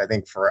 Whereas I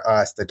think for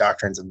us, the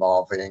doctrine's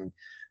evolving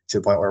to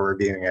the point where we're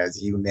viewing it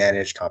as you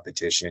manage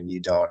competition, you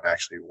don't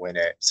actually win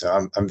it.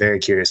 So I'm very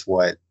curious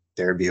what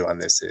their view on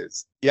this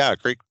is. Yeah,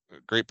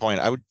 great point.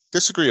 I would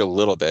disagree a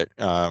little bit.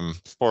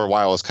 For a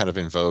while, it was kind of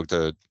in vogue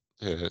to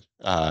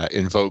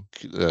invoke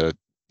the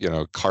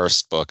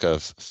Karst's book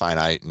of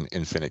finite and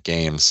infinite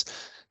games,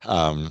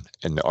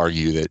 and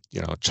argue that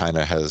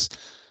China has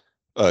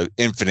an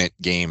infinite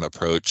game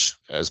approach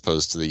as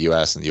opposed to the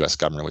U.S. and the U.S.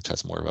 government, which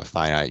has more of a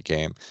finite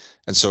game.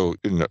 And so,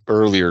 in the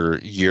earlier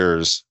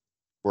years,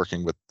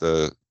 working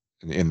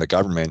in the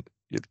government,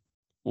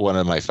 one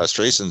of my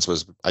frustrations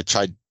was I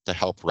tried to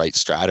help write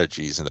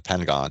strategies in the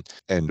Pentagon,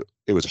 and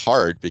it was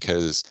hard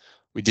because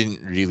we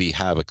didn't really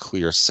have a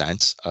clear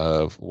sense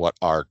of what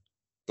our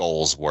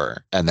goals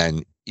were. And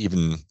then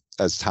even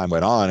as time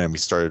went on and we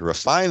started to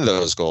refine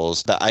those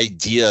goals, the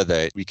idea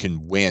that we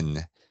can win,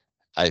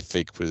 I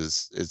think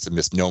is a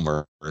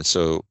misnomer. And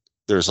so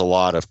there's a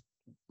lot of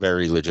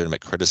very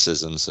legitimate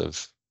criticisms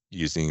of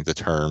using the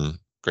term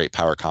great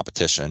power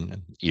competition,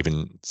 and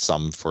even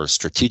some for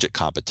strategic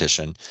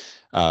competition.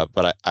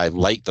 But I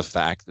like the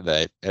fact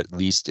that at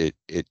least it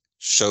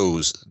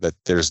shows that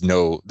there's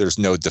no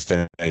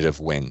definitive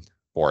win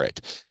for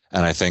it.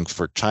 And I think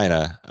for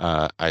China,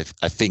 I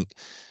think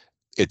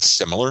it's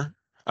similar,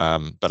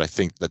 but I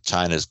think that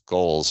China's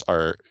goals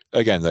are,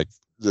 again, like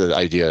the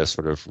idea of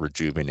sort of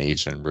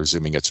rejuvenation,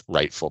 resuming its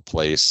rightful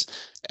place,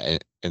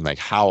 and like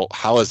how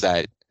is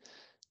that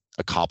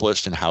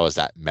accomplished and how is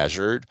that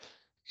measured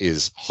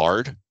is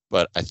hard,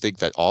 but I think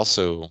that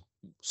also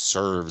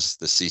serves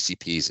the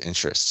CCP's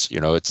interests.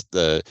 It's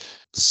the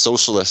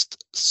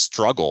socialist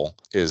struggle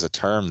is a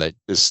term that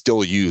is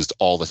still used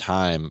all the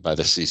time by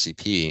the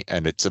CCP,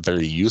 and it's a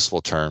very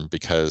useful term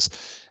because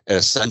it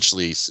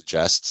essentially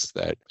suggests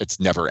that it's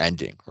never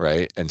ending,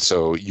 right? And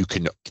so you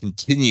can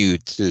continue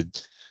to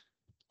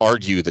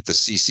argue that the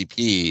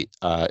CCP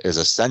is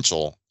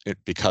essential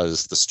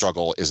because the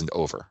struggle isn't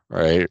over,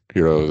 right?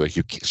 Like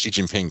Xi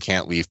Jinping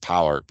can't leave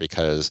power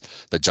because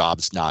the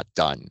job's not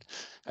done.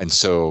 And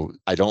so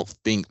I don't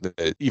think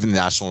that even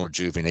national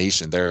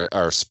rejuvenation, there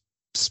are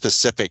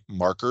specific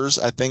markers,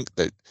 I think,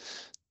 that,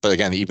 but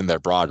again, even they're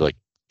broad, like,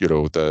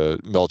 the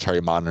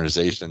military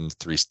modernization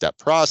 3-step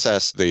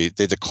process, they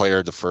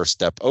declared the first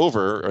step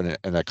over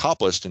and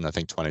accomplished in, I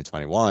think,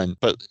 2021,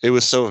 but it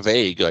was so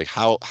vague. Like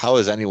how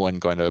is anyone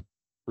going to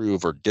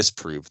prove or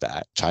disprove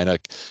that? China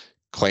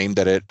claimed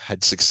that it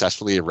had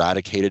successfully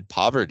eradicated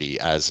poverty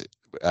as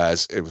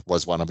it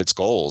was one of its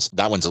goals.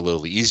 That one's a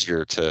little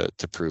easier to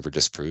prove or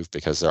disprove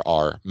because there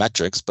are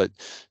metrics, but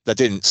that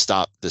didn't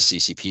stop the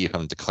CCP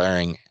from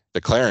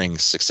declaring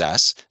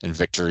success and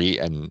victory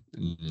and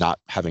not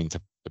having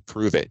to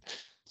prove it.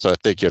 So I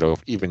think,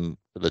 even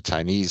for the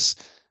Chinese,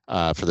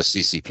 for the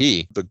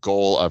CCP, the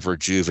goal of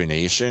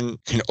rejuvenation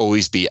can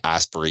always be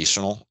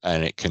aspirational,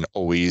 and it can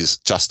always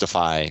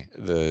justify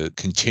the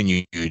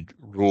continued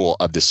rule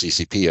of the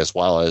CCP, as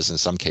well as in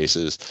some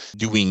cases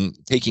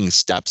taking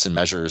steps and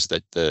measures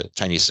that the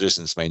Chinese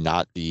citizens may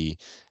not be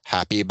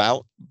happy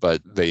about,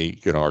 but they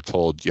are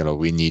told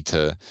we need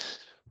to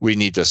we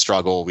need to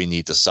struggle, we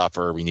need to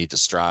suffer, we need to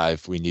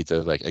strive, we need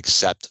to like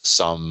accept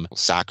some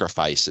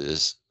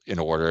sacrifices in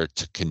order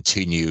to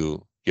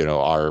continue,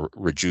 our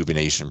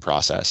rejuvenation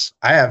process.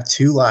 I have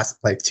two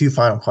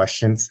final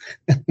questions.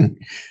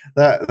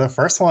 The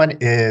first one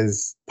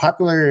is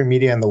popular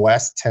media in the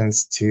West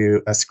tends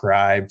to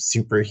ascribe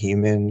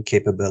superhuman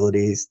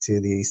capabilities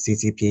to the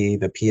CCP,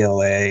 the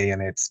PLA,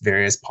 and its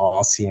various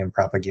policy and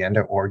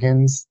propaganda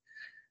organs.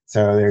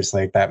 So there's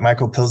like that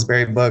Michael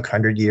Pillsbury book,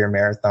 100-Year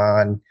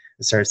Marathon.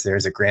 It starts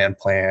there's a grand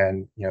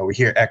plan. We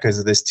hear echoes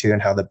of this too,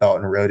 and how the Belt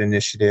and Road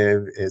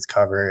Initiative is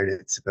covered.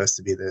 It's supposed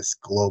to be this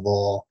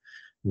global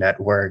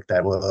network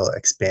that will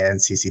expand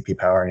CCP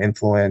power and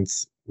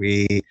influence.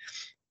 We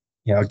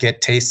get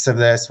tastes of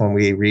this when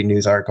we read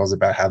news articles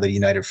about how the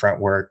United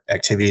Front work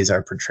activities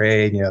are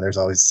portrayed. There's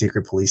always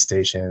secret police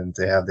stations.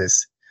 They have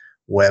this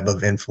web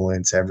of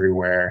influence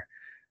everywhere.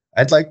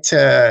 I'd like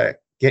to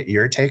get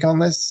your take on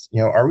this.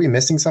 Are we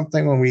missing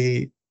something when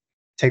we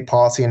take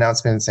policy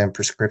announcements and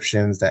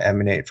prescriptions that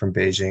emanate from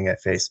Beijing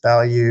at face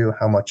value?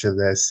 How much of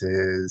this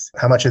is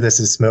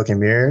smoke and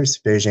mirrors,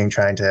 Beijing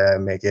trying to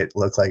make it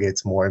look like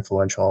it's more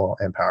influential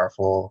and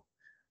powerful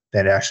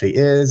than it actually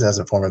is as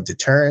a form of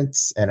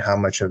deterrence? And how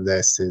much of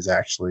this is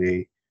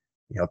actually,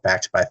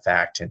 backed by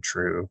fact and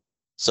true?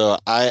 So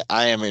I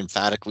am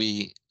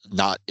emphatically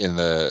not in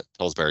the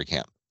Pillsbury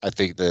camp. I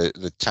think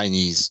the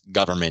Chinese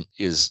government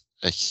is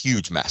a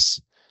huge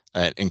mess,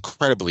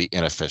 incredibly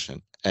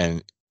inefficient,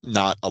 and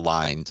not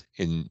aligned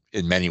in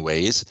many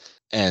ways.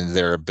 And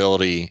their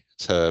ability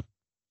to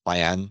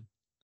plan,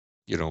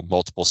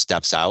 multiple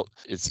steps out,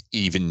 it's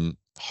even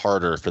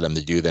harder for them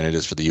to do than it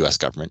is for the US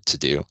government to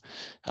do.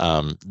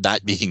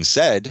 That being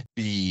said,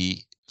 the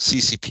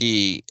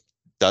CCP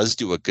does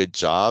do a good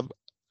job.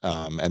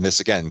 And this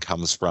again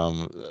comes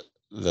from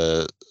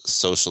the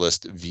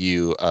socialist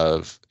view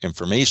of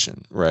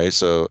information, right?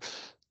 So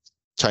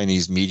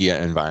Chinese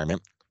media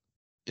environment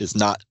is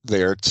not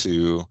there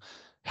to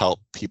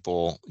help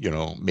people,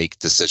 make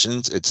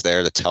decisions. It's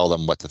there to tell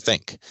them what to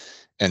think.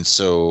 And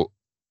so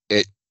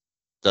it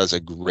does a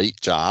great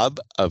job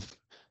of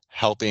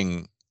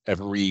helping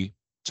every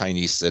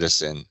Chinese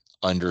citizen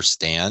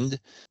understand,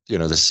 the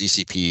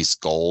CCP's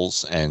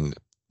goals and,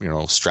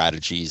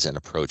 strategies and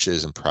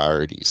approaches and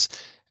priorities.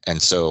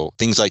 And so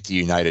things like the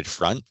United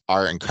Front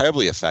are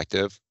incredibly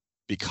effective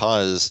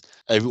because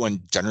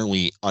everyone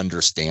generally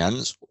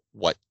understands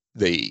what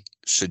they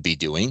should be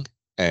doing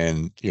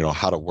and,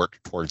 how to work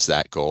towards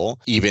that goal,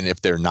 even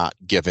if they're not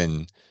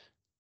given,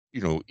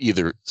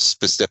 either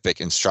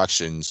specific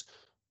instructions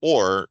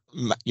or,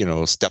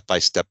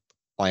 step-by-step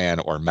plan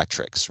or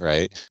metrics,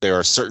 right? There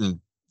are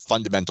certain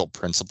fundamental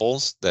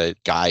principles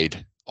that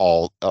guide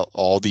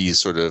all these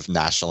sort of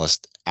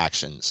nationalist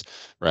actions,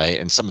 right?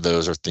 And some of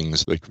those are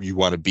things like you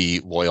want to be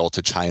loyal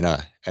to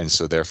China, and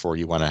so therefore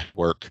you want to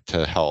work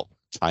to help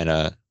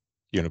China,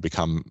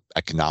 become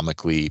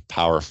economically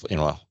powerful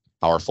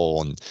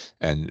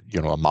and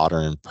a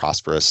modern,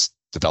 prosperous,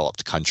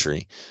 developed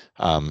country.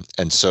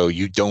 And so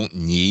you don't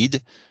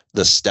need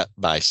the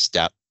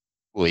step-by-step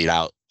laid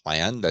out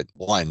plan that,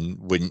 one,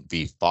 wouldn't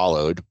be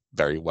followed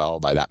very well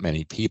by that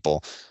many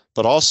people.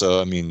 But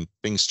also,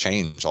 things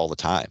change all the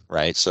time,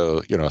 right?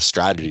 So,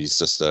 strategy is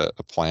just a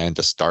plan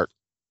to start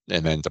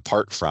and then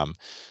depart from.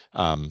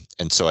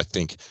 And so I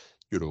think,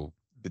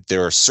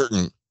 there are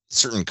certain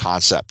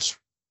concepts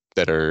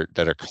that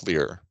are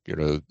clear.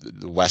 The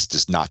West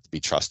is not to be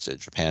trusted.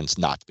 Japan's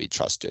not to be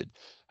trusted.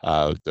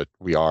 That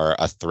we are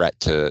a threat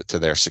to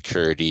their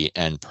security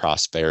and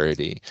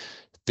prosperity.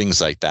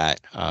 Things like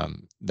that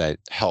that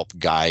help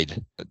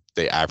guide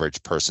the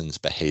average person's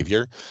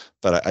behavior.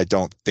 But I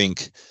don't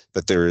think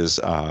that there is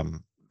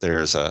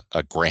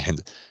a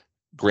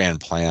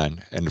grand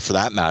plan. And for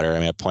that matter,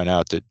 I point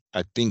out that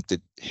I think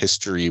that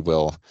history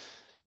will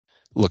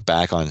look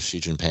back on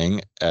Xi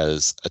Jinping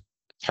as a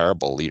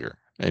terrible leader.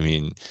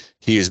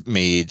 He has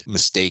made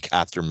mistake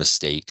after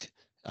mistake,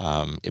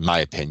 in my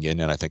opinion,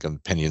 and I think in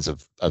opinions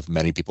of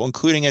many people,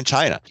 including in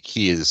China.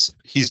 He's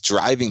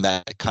driving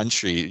that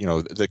country.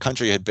 The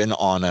country had been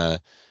on a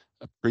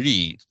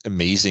pretty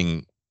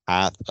amazing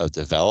path of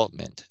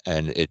development,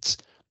 and it's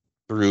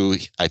through,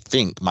 I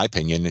think, my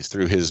opinion, it's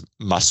through his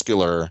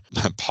muscular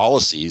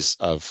policies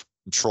of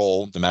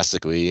control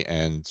domestically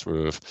and sort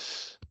of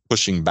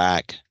pushing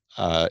back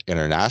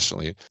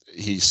internationally.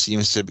 He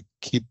seems to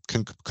keep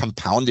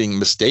compounding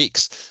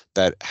mistakes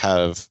that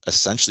have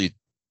essentially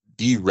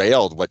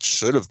derailed what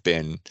should have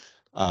been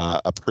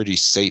a pretty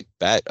safe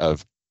bet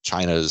of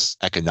China's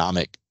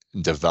economic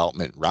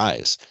development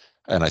rise.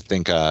 And I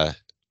think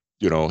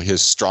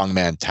his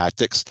strongman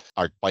tactics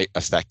are quite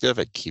effective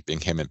at keeping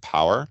him in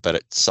power. But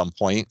at some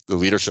point, the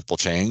leadership will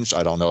change.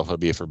 I don't know if it'll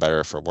be for better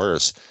or for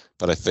worse.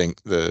 But I think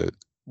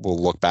we'll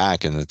look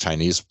back, and the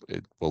Chinese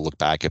will look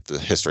back if the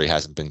history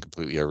hasn't been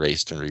completely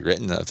erased and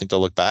rewritten. I think they'll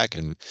look back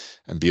and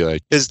be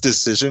like, his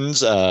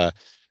decisions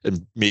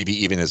and maybe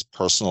even his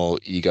personal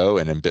ego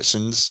and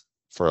ambitions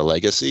for a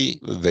legacy,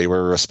 they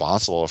were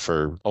responsible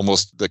for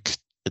almost the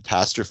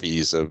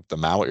catastrophes of the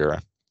Mao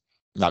era.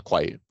 Not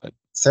quite, but.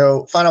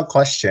 So, final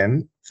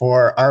question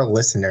For our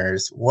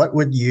listeners, what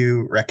would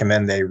you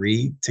recommend they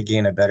read to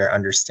gain a better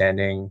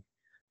understanding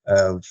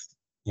of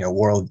the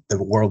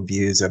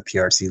worldviews of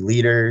PRC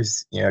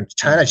leaders?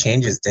 China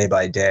changes day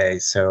by day.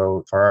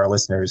 So for our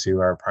listeners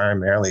who are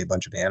primarily a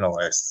bunch of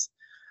analysts,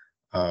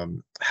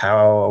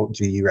 how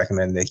do you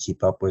recommend they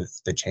keep up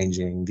with the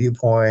changing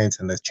viewpoints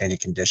and the changing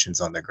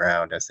conditions on the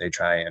ground as they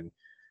try and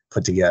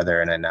put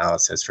together an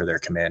analysis for their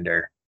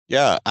commander?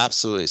 Yeah,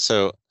 absolutely.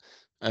 So,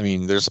 I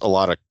mean, there's a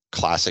lot of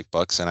classic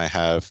books, and I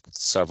have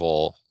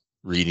several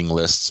reading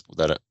lists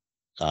that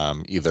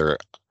either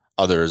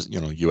others,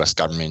 U.S.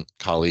 government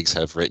colleagues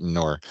have written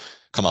or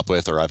come up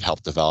with, or I've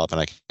helped develop,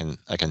 and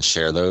I can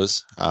share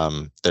those.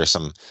 There's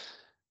some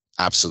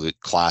absolute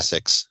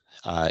classics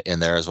in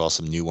there as well,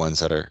 some new ones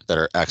that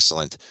are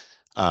excellent.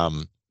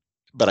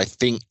 But I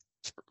think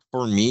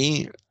for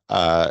me,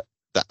 the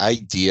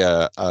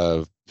idea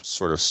of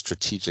sort of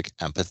strategic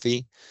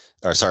empathy,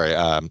 or sorry,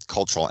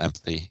 cultural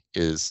empathy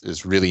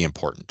is really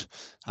important.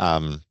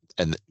 And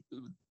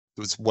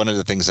it's one of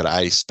the things that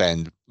I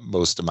spend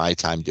most of my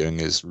time doing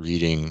is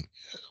reading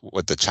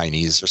what the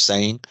Chinese are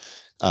saying,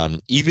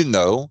 even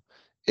though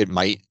it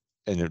might,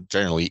 and it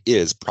generally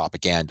is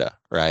propaganda,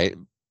 right?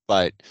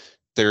 But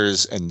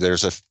there's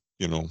a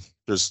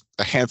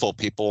handful of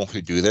people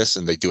who do this,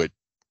 and they do it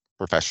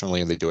professionally,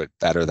 and they do it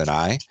better than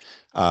I,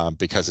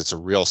 because it's a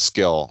real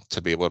skill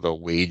to be able to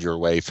wade your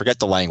way, forget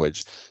the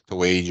language, to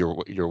wade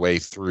your way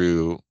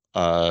through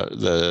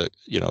the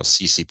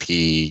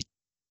CCP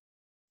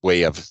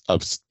way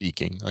of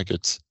speaking. Like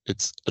it's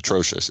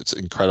atrocious. It's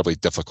incredibly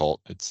difficult.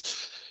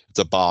 It's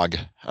a bog.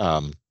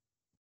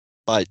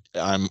 But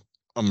I'm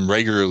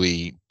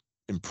regularly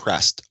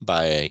impressed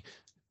by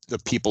the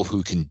people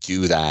who can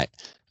do that,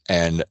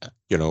 and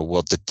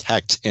will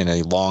detect in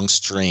a long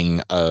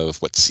string of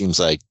what seems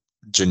like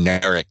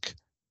generic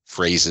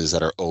phrases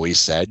that are always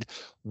said,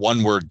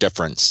 one word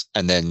difference,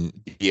 and then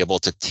be able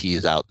to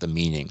tease out the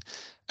meaning.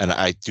 And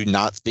I do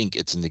not think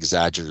it's an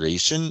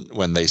exaggeration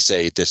when they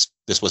say this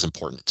was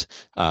important,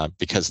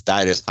 because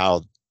that is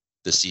how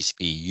the CCP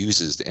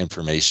uses the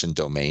information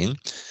domain.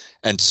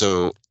 And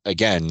so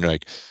again,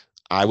 like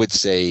I would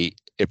say,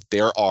 if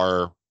there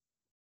are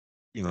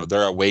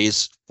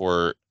ways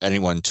for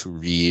anyone to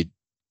read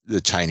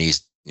the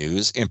Chinese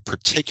news, in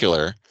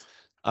particular,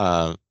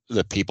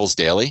 the People's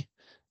Daily,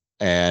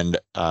 and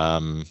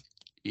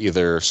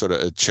either sort of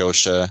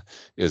Chosha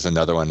is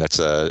another one that's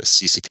a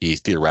CCP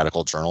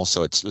theoretical journal,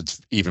 so it's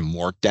even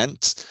more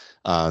dense.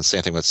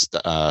 Same thing with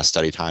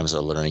Study Times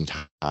or Learning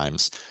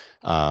Times.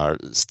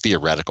 It's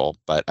theoretical,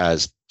 but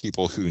as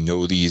people who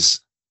know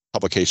these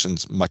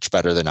publications much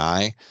better than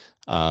I,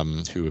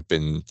 who have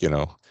been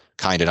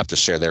kind enough to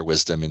share their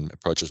wisdom and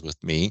approaches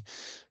with me,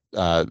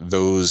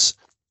 those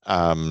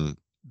the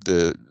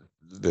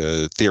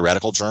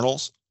theoretical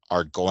journals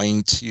are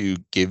going to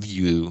give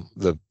you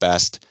the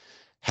best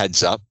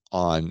heads up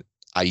on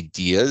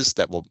ideas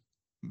that will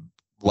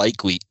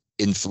likely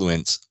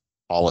influence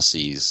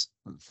policies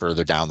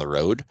further down the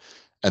road.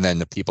 And then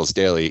the People's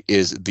Daily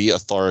is the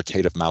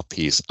authoritative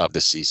mouthpiece of the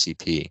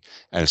CCP.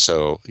 And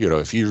so,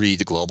 if you read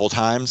the Global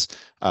Times,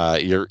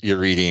 you're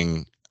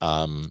reading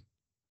blanking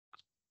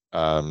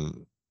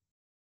on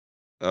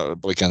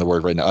the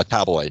word right now, a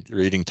tabloid. You're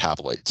reading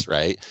tabloids,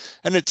 right?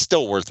 And it's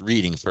still worth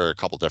reading for a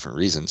couple different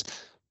reasons.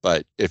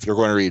 But if you're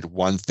going to read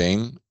one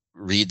thing,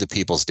 read the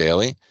People's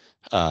Daily.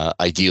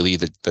 Ideally,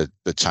 the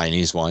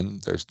Chinese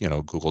one. There's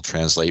Google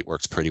Translate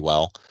works pretty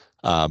well.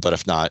 But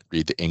if not,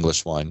 read the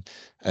English one.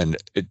 And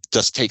it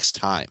just takes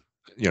time.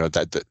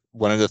 That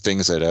one of the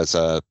things that, as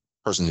a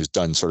person who's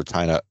done sort of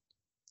China,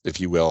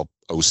 if you will,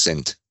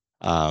 OSINT,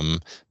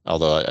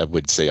 although I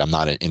would say I'm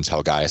not an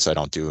Intel guy, so I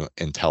don't do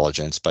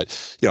intelligence,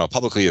 but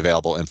publicly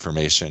available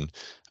information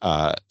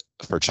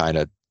for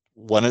China.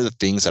 One of the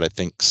things that I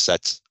think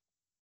sets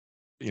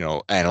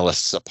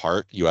analysts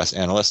apart, U.S.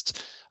 analysts,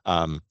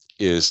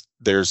 is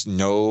there's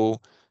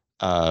no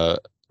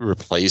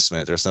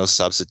replacement, there's no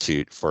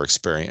substitute for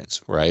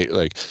experience, right?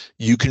 Like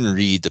you can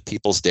read the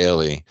People's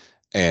Daily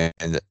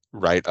and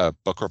write a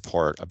book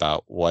report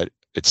about what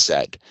it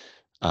said.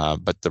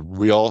 But the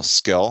real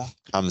skill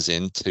comes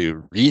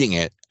into reading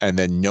it and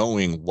then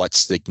knowing what's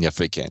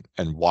significant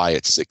and why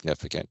it's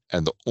significant.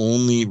 And the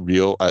only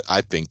real,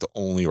 I think the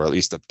only, or at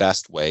least the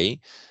best way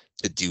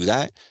to do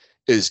that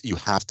is you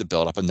have to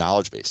build up a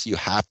knowledge base. You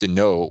have to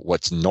know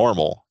what's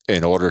normal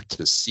in order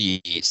to see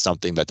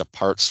something that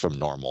departs from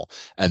normal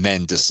and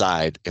then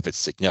decide if it's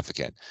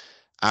significant.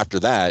 After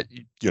that,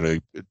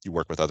 you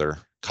work with other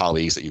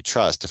colleagues that you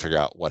trust to figure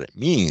out what it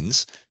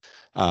means.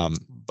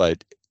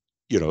 But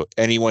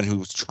anyone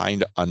who's trying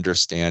to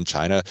understand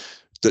China,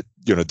 the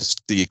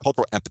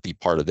cultural empathy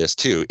part of this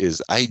too is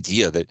the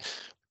idea that,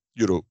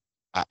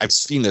 I've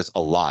seen this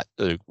a lot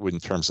in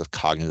terms of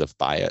cognitive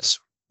bias.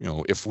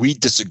 If we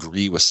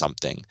disagree with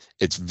something,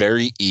 it's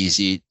very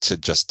easy to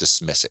just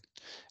dismiss it.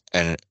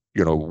 And,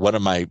 one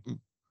of my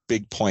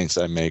big points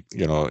I make,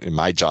 in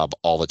my job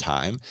all the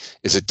time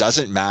is it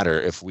doesn't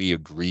matter if we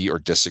agree or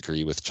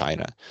disagree with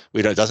China.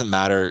 It doesn't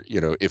matter,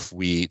 if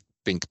we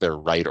think they're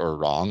right or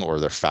wrong or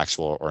they're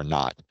factual or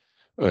not.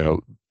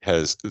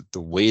 because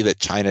the way that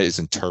China is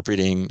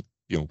interpreting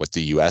what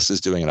the US is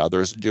doing and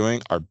others are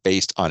doing are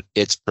based on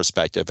its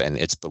perspective and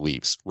its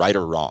beliefs, right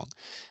or wrong.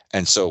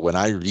 And so when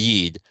I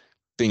read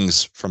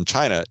things from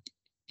China,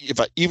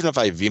 even if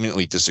I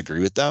vehemently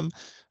disagree with them,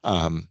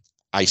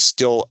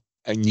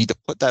 I need to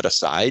put that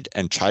aside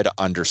and try to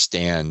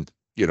understand,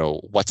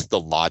 what's the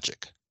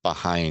logic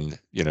behind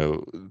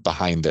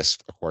this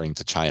according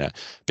to China,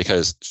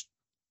 because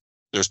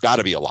there's got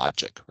to be a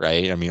logic,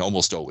 right? I mean,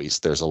 almost always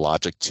there's a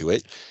logic to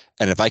it.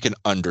 And if I can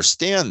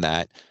understand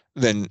that,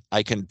 then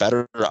I can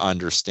better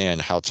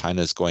understand how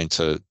China is going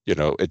to,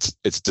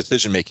 its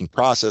decision-making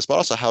process, but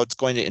also how it's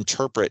going to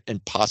interpret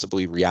and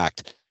possibly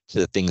react to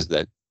the things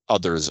that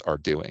others are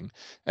doing.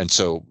 And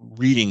so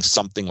reading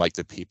something like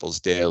the People's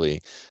Daily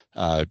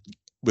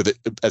with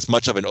as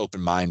much of an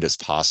open mind as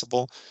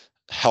possible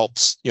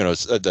helps.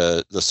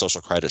 The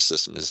social credit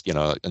system is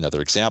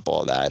another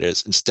example of that.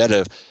 Is instead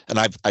of, and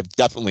I've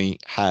definitely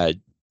had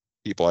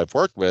people I've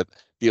worked with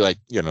be like,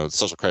 the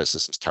social credit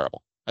system is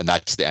terrible and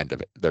that's the end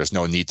of it, there's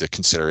no need to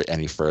consider it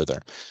any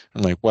further.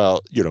 I'm like,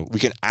 well, we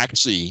can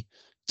actually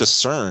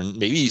discern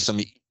maybe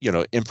some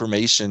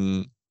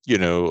information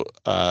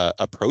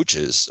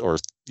approaches or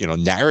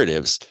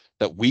narratives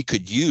that we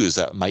could use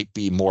that might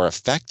be more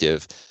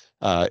effective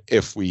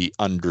if we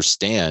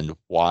understand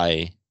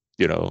why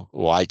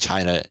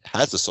China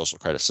has the social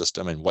credit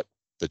system and what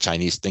the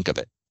Chinese think of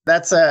it.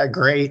 That's a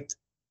great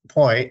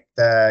point.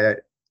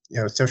 The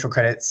social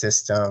credit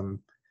system,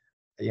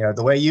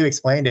 the way you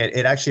explained it,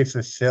 it actually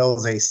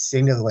fulfills a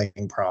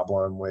signaling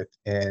problem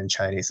within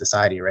Chinese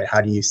society, right? How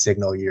do you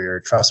signal you're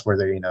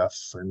trustworthy enough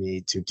for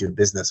me to do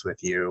business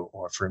with you,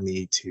 or for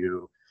me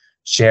to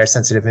share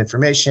sensitive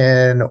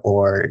information,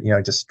 or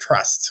just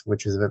trust,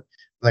 which is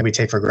like we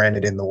take for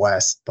granted in the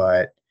West,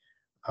 but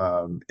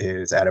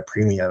is at a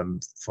premium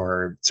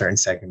for certain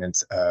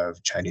segments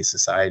of Chinese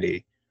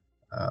society.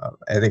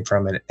 I think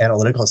from an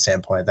analytical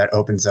standpoint, that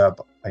opens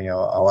up a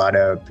lot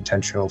of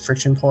potential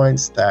friction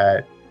points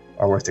that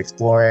are worth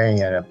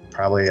exploring, and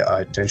probably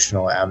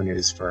additional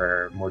avenues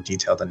for more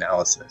detailed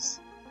analysis.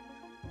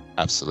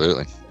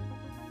 Absolutely.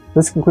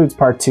 This concludes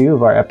part 2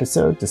 of our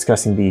episode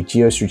discussing the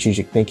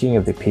geostrategic thinking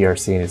of the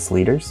PRC and its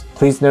leaders.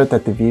 Please note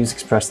that the views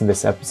expressed in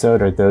this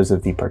episode are those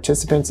of the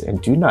participants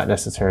and do not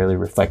necessarily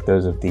reflect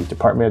those of the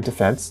Department of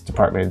Defense,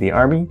 Department of the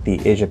Army,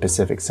 the Asia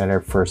Pacific Center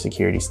for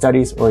Security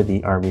Studies, or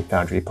the Army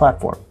Foundry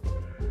platform.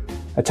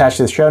 Attached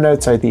to the show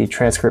notes are the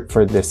transcript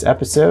for this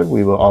episode.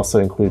 We will also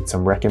include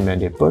some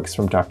recommended books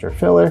from Dr.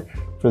 Filler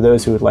for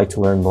those who would like to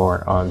learn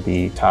more on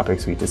the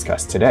topics we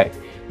discussed today.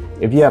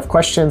 If you have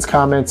questions,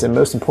 comments, and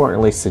most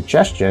importantly,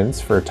 suggestions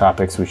for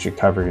topics we should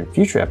cover in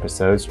future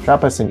episodes,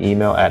 drop us an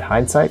email at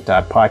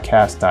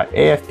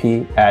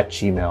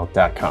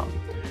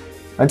hindsight.podcast.afp@gmail.com.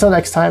 Until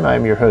next time,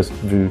 I'm your host,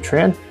 Vu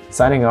Tran,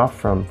 signing off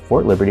from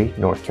Fort Liberty,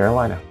 North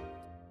Carolina.